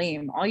so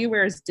lame. All you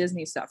wear is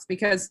Disney stuff."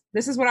 Because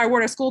this is what I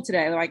wore to school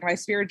today, like my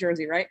Spirit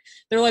jersey, right?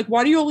 They're like,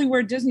 "Why do you only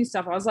wear Disney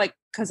stuff?" I was like,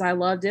 "Because I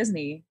love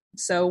Disney.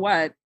 So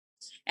what?"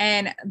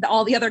 And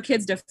all the other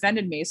kids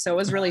defended me, so it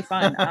was really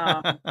fun.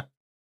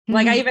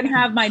 Like I even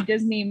have my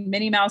Disney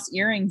Minnie Mouse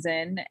earrings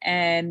in,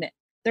 and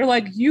they're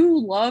like, "You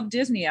love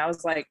Disney." I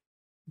was like,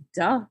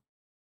 "Duh."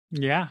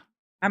 Yeah.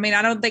 I mean,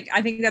 I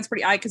think that's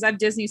pretty, because I have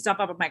Disney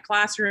stuff up in my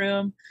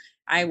classroom.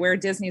 I wear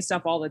Disney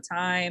stuff all the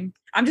time.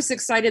 I'm just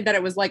excited that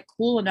it was like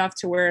cool enough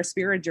to wear a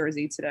Spirit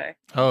jersey today.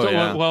 Oh,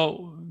 yeah.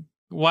 Well,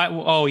 why?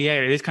 Oh, yeah.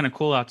 It is kind of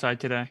cool outside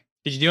today.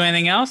 Did you do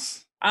anything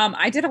else?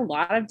 I did a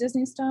lot of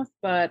Disney stuff,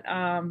 but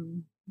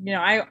I'm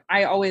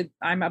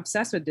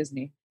obsessed with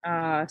Disney.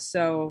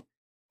 So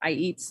I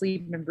eat,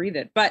 sleep, and breathe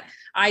it. But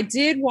I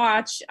did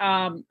watch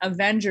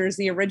Avengers,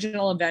 the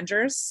original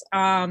Avengers,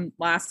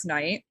 last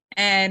night.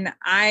 And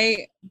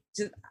I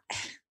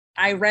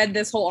read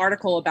this whole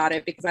article about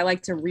it because I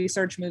like to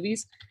research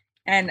movies,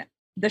 and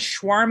the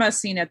shawarma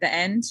scene at the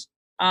end.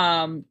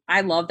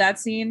 I love that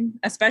scene,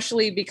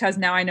 especially because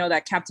now I know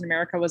that Captain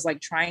America was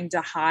like trying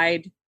to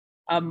hide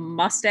a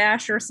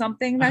mustache or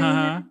something that he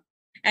had.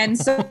 And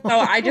so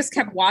I just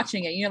kept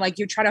watching it. Like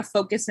you try to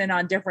focus in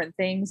on different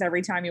things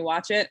every time you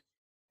watch it.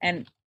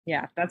 And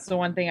yeah, that's the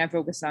one thing I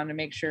focused on to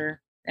make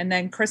sure. And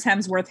then Chris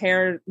Hemsworth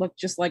hair looked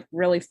just like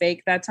really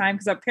fake that time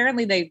because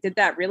apparently they did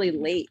that really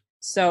late.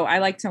 So I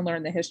like to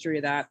learn the history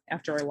of that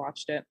after I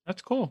watched it.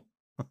 That's cool.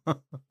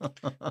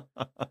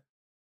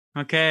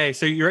 Okay,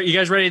 so you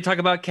guys ready to talk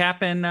about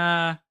Cap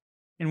and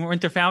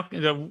Winter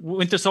Falcon, the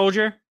Winter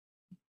Soldier?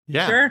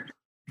 Yeah. Sure.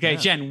 Okay, Yeah.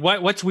 Jen,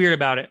 what's weird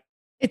about it?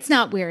 It's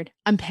not weird.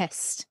 I'm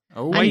pissed.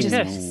 Oh, Why I'm you just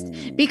pissed?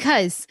 pissed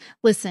because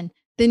listen,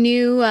 the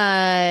new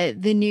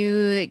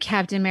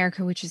Captain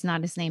America, which is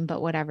not his name,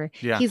 but whatever.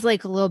 Yeah. He's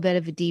like a little bit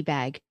of a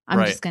D-bag. I'm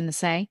Right. just gonna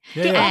say.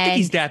 Yeah, I yeah. don't think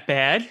he's And- that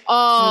bad.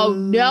 Oh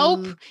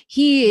nope,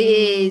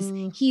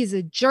 he's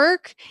a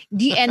jerk.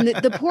 And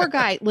the poor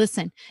guy.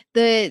 Listen,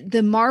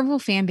 the Marvel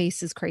fan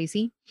base is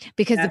crazy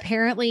because Yeah.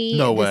 apparently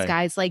No this way.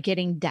 guy's like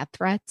getting death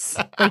threats,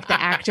 like the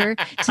actor,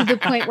 to the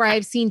point where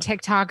I've seen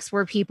TikToks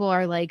where people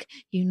are like,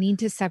 "You need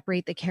to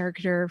separate the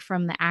character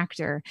from the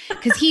actor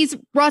because he's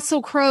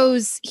Russell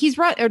Crowe's.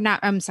 Or not.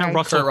 I'm sorry,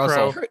 Russell Kurt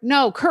Russell.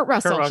 Crowe. Kurt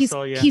Russell.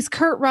 Russell, yeah. He's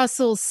Kurt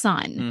Russell's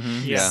son.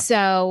 Mhm, Yeah.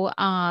 So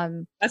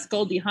That's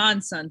Goldie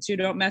Hawn's son too.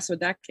 Don't mess with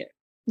that kid.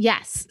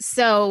 yes.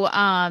 So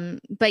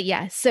but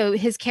yeah, so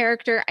his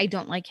character, I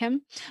don't like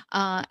him.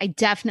 I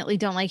definitely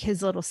don't like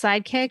his little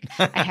sidekick.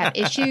 I have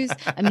issues.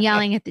 I'm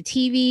yelling at the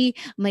TV.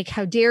 I'm like,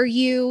 how dare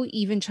you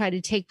even try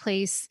to take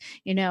place,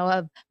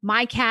 of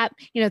my Cap?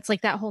 It's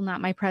like that whole not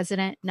my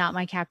president, not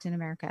my Captain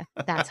America.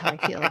 That's how I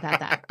feel about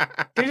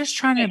that. They're just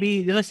trying to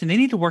be. Listen, they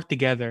need to work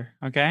together.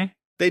 Okay.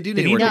 They do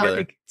They need to work need to together.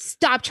 work-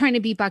 Stop trying to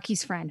be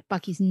Bucky's friend.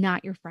 Bucky's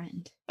not your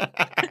friend.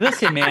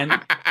 Listen,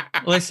 man.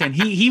 Listen,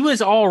 he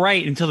was all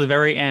right until the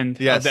very end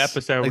of Yes, the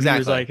episode. When exactly. He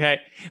was like, "Hey,"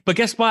 but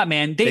guess what,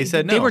 man? They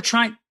said They no. were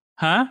trying.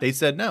 Huh? They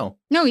said no.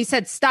 No, he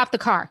said stop the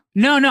car.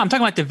 No, I'm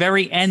talking about the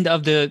very end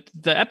of the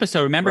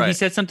episode. Remember, he Right.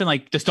 said something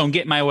like, "Just don't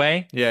get in my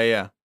way." Yeah,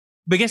 yeah.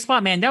 But guess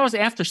what, man? That was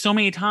after so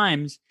many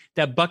times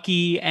that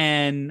Bucky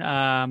and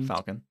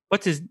Falcon.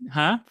 what's his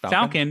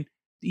Falcon.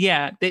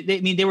 Yeah,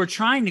 they were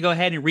trying to go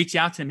ahead and reach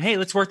out to him. Hey,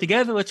 let's work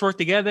together. Let's work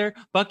together.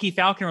 Bucky,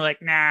 Falcon were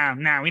like, nah,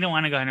 we don't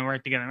want to go ahead and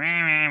work together.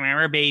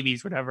 We're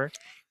babies, whatever.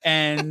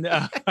 And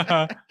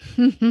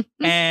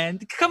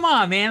and come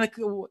on, man. Like,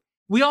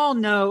 we all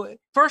know.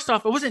 First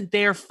off, it wasn't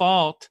their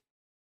fault.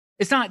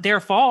 It's not their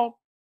fault.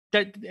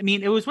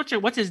 It was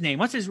what's his name?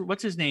 What's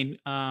his name?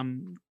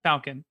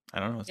 Falcon. I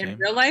don't know his In name.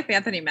 real life,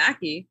 Anthony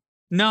Mackie.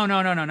 No,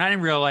 not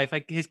in real life.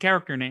 Like his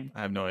character name.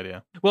 I have no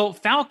idea. Well,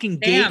 Falcon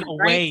Sam, gave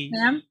away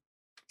right?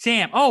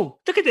 Sam. Oh,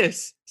 look at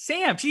this.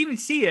 Sam. She didn't even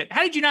see it.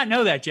 How did you not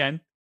know that,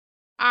 Jen?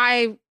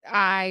 I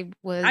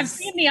was. I've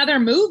seen the other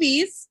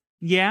movies.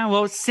 Yeah,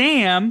 well,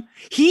 Sam,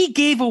 he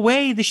gave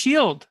away the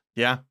shield.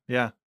 Yeah,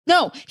 yeah.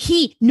 No,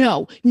 he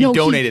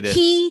donated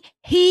it.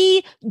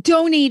 He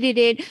donated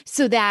it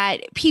so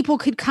that people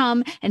could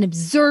come and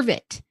observe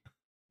it.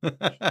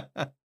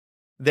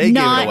 They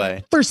not gave it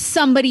away. for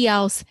somebody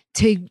else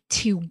to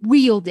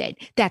wield it.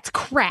 That's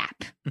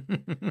crap.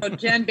 So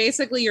Jen,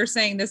 basically, you're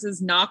saying this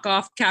is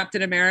knockoff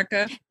Captain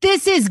America.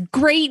 This is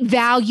great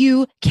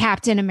value,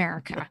 Captain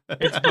America.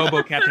 It's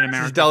Bobo Captain This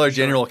America. is Dollar for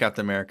sure. General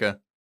Captain America.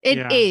 It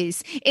Yeah.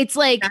 is. It's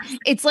like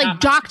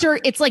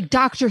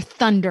Dr.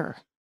 Thunder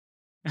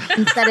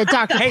instead of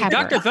Dr. Hey, Pepper.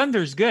 Dr.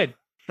 Thunder's good.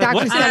 Dr.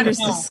 What's Thunder's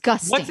that?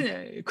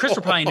 disgusting. Chris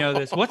will probably know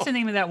this. What's the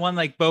name of that one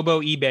like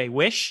Bobo eBay?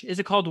 Wish? Is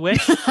it called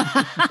Wish?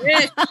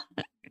 Rich,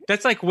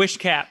 That's like Wish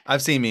Cap.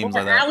 I've seen memes or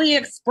of that.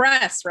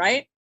 AliExpress,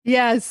 right?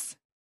 Yes.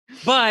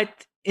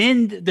 But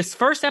in this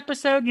first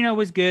episode,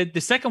 was good.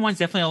 The second one's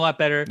definitely a lot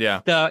better.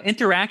 Yeah. The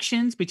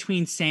interactions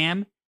between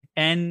Sam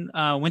and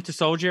Winter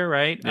Soldier,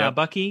 right? Yep.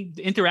 Bucky,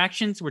 the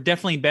interactions were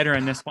definitely better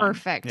in this one.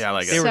 Perfect. Yeah, I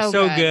like it. They were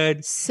so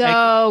good.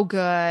 So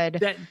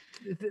good.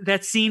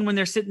 That scene when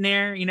they're sitting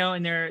there,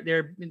 and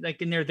they're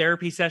like in their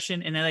therapy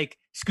session and they're like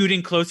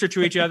scooting closer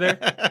to each other.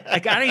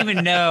 Like, I don't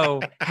even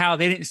know how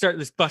they didn't start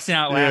this busting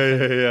out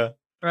laughing, yeah.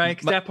 right?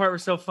 Because that part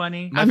was so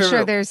funny. My I'm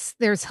sure favorite-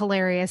 there's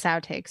hilarious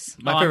outtakes.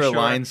 My Oh, I'm favorite sure.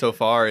 line so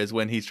far is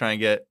when he's trying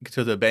to get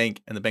to the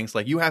bank, and the bank's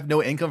like, "You have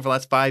no income for the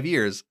last 5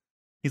 years."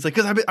 He's like,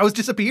 "Because I was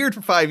disappeared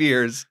for 5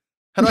 years.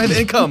 How do I have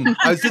income?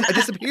 I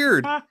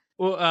disappeared."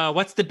 Well,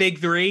 what's the big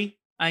three?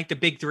 I think the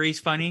big three's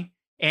funny.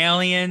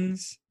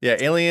 Aliens, Yeah,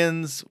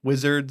 aliens,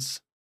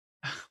 wizards,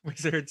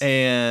 wizards,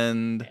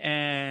 and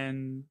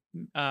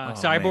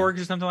cyborgs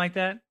or something like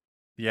that.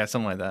 yeah,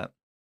 something like that.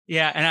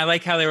 Yeah, and I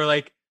like how they were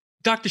like,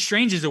 Doctor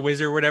Strange is a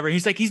wizard or whatever.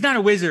 He's like, he's not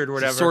a wizard or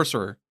He's whatever. a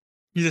sorcerer,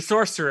 He's a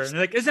sorcerer. And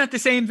they're like, isn't that the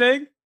same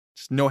thing?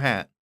 just no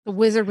hat. The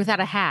wizard without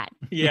a hat.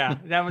 Yeah,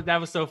 that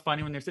was so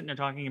funny when they're sitting there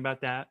talking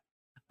about that.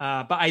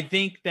 But I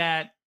think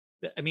that,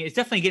 it's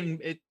definitely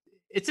getting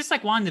it's just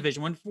like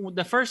WandaVision. When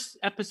the first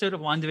episode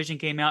of WandaVision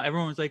came out,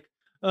 everyone was like,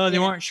 oh, they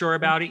weren't sure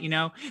about it,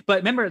 But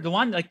remember, the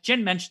one, like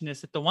Jen mentioned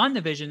this, that the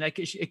WandaVision, like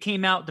it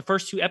came out, the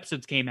first 2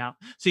 episodes came out.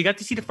 So you got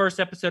to see the first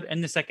episode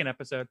and the second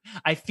episode.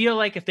 I feel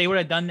like if they would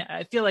have done that,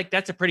 I feel like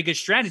that's a pretty good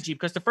strategy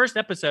because the first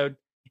episode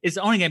is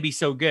only going to be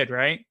so good,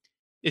 right?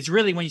 It's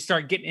really when you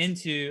start getting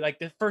into, like,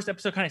 the first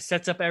episode kind of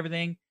sets up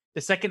everything.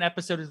 The second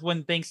episode is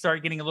when things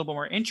start getting a little bit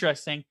more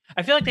interesting.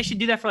 I feel like they should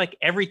do that for like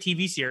every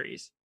TV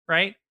series,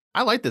 right?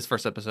 I like this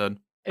first episode.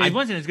 It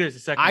wasn't as good as the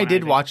second one. I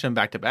did think. watch them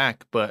back to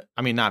back, but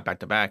not back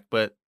to back,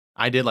 but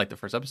I did like the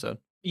first episode.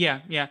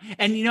 Yeah.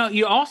 And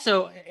you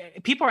also,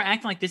 people are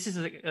acting like this is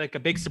like a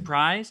big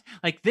surprise.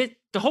 Like the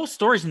whole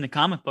story's in the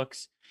comic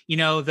books.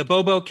 the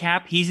Bobo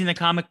Cap, he's in the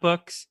comic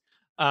books.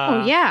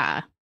 Oh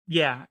yeah.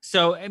 Yeah.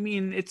 So I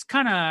mean, it's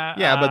kind of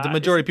but the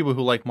majority of people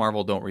who like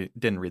Marvel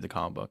didn't read the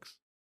comic books.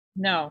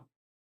 No.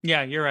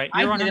 Yeah, you're right.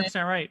 I You're didn't.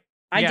 100% right.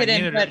 I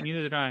didn't, but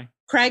neither did I.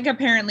 Craig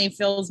apparently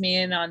fills me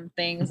in on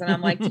things, and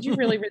I'm like, "Did you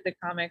really read the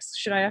comics?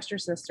 Should I ask your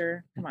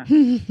sister? Come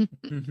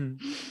on."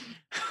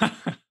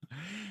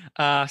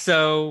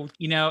 So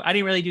I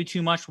didn't really do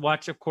too much.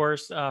 Watch, of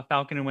course,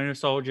 Falcon and Winter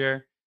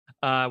Soldier.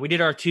 We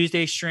did our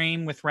Tuesday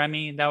stream with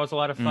Remy. That was a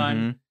lot of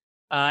fun.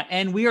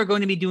 And we are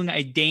going to be doing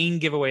a Dane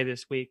giveaway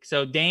this week.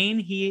 So Dane,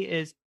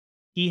 he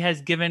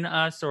has given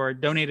us or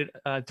donated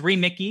 3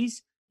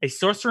 Mickeys, a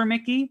Sorcerer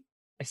Mickey,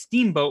 a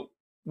Steamboat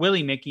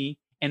Willie Mickey,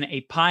 and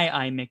a Pie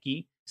Eye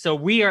Mickey. So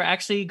we are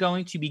actually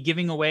going to be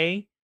giving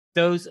away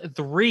those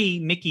 3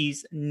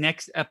 Mickeys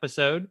next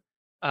episode.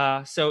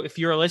 So if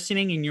you're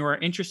listening and you are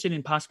interested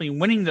in possibly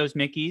winning those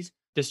Mickeys,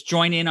 just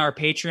join in our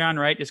Patreon,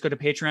 right? Just go to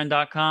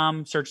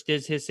patreon.com, search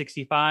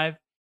DizHiz65,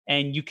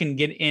 and you can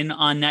get in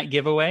on that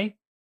giveaway.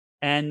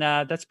 And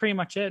that's pretty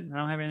much it. I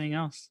don't have anything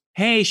else.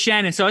 Hey,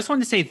 Shannon. So I just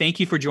wanted to say thank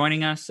you for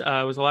joining us.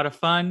 It was a lot of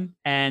fun.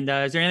 And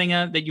is there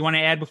anything that you want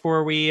to add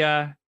before we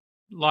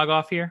log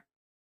off here?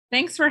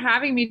 Thanks for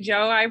having me,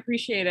 Joe. I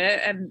appreciate it.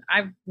 And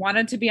I've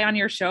wanted to be on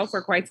your show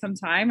for quite some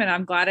time. And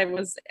I'm glad I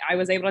was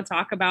able to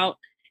talk about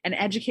and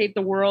educate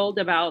the world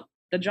about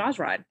the Jaws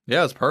ride.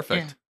 Yeah, it's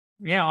perfect.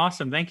 Yeah,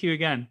 awesome. Thank you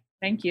again.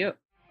 Thank you.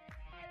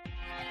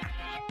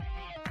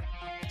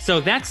 So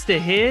that's the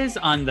Hiz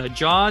on the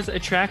Jaws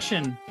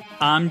attraction.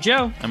 I'm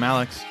Joe. I'm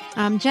Alex.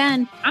 I'm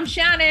Jen. I'm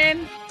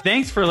Shannon.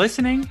 Thanks for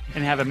listening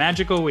and have a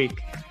magical week.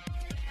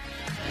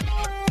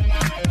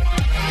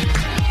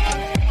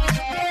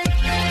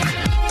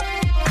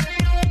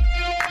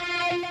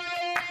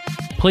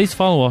 Please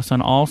follow us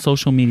on all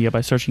social media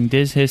by searching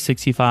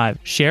DizHiz65.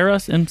 Share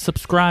us and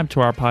subscribe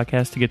to our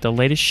podcast to get the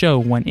latest show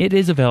when it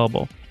is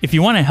available. If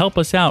you want to help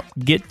us out,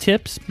 get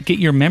tips, get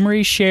your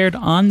memories shared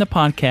on the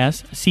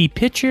podcast, see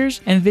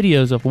pictures and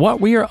videos of what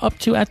we are up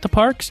to at the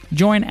parks,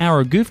 join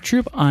our goof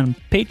troop on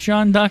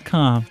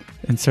patreon.com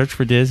and search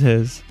for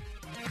DizHiz.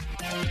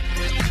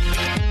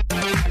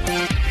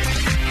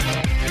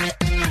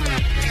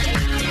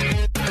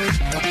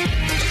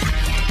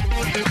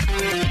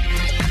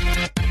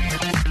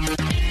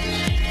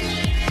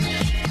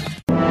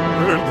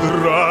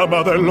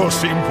 De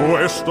los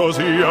impuestos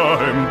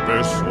ya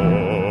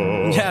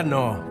empezó. Ya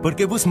no,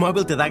 porque Boost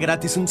Mobile te da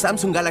gratis un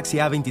Samsung Galaxy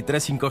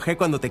A23 5G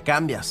cuando te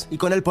cambias y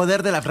con el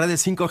poder de las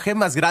redes 5G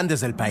más grandes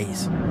del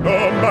país.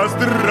 No más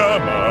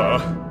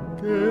drama.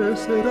 ¿Qué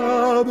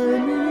será de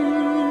mí?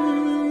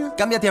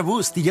 Cámbiate a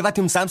Boost y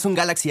llévate un Samsung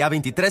Galaxy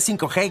A23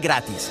 5G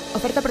gratis.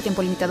 Oferta por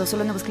tiempo limitado,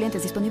 solo nuevos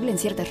clientes, disponible en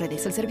ciertas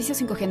redes. El servicio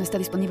 5G no está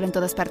disponible en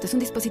todas partes. Un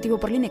dispositivo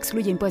por línea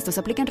excluye impuestos.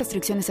 Aplican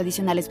restricciones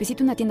adicionales.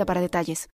 Visita una tienda para detalles.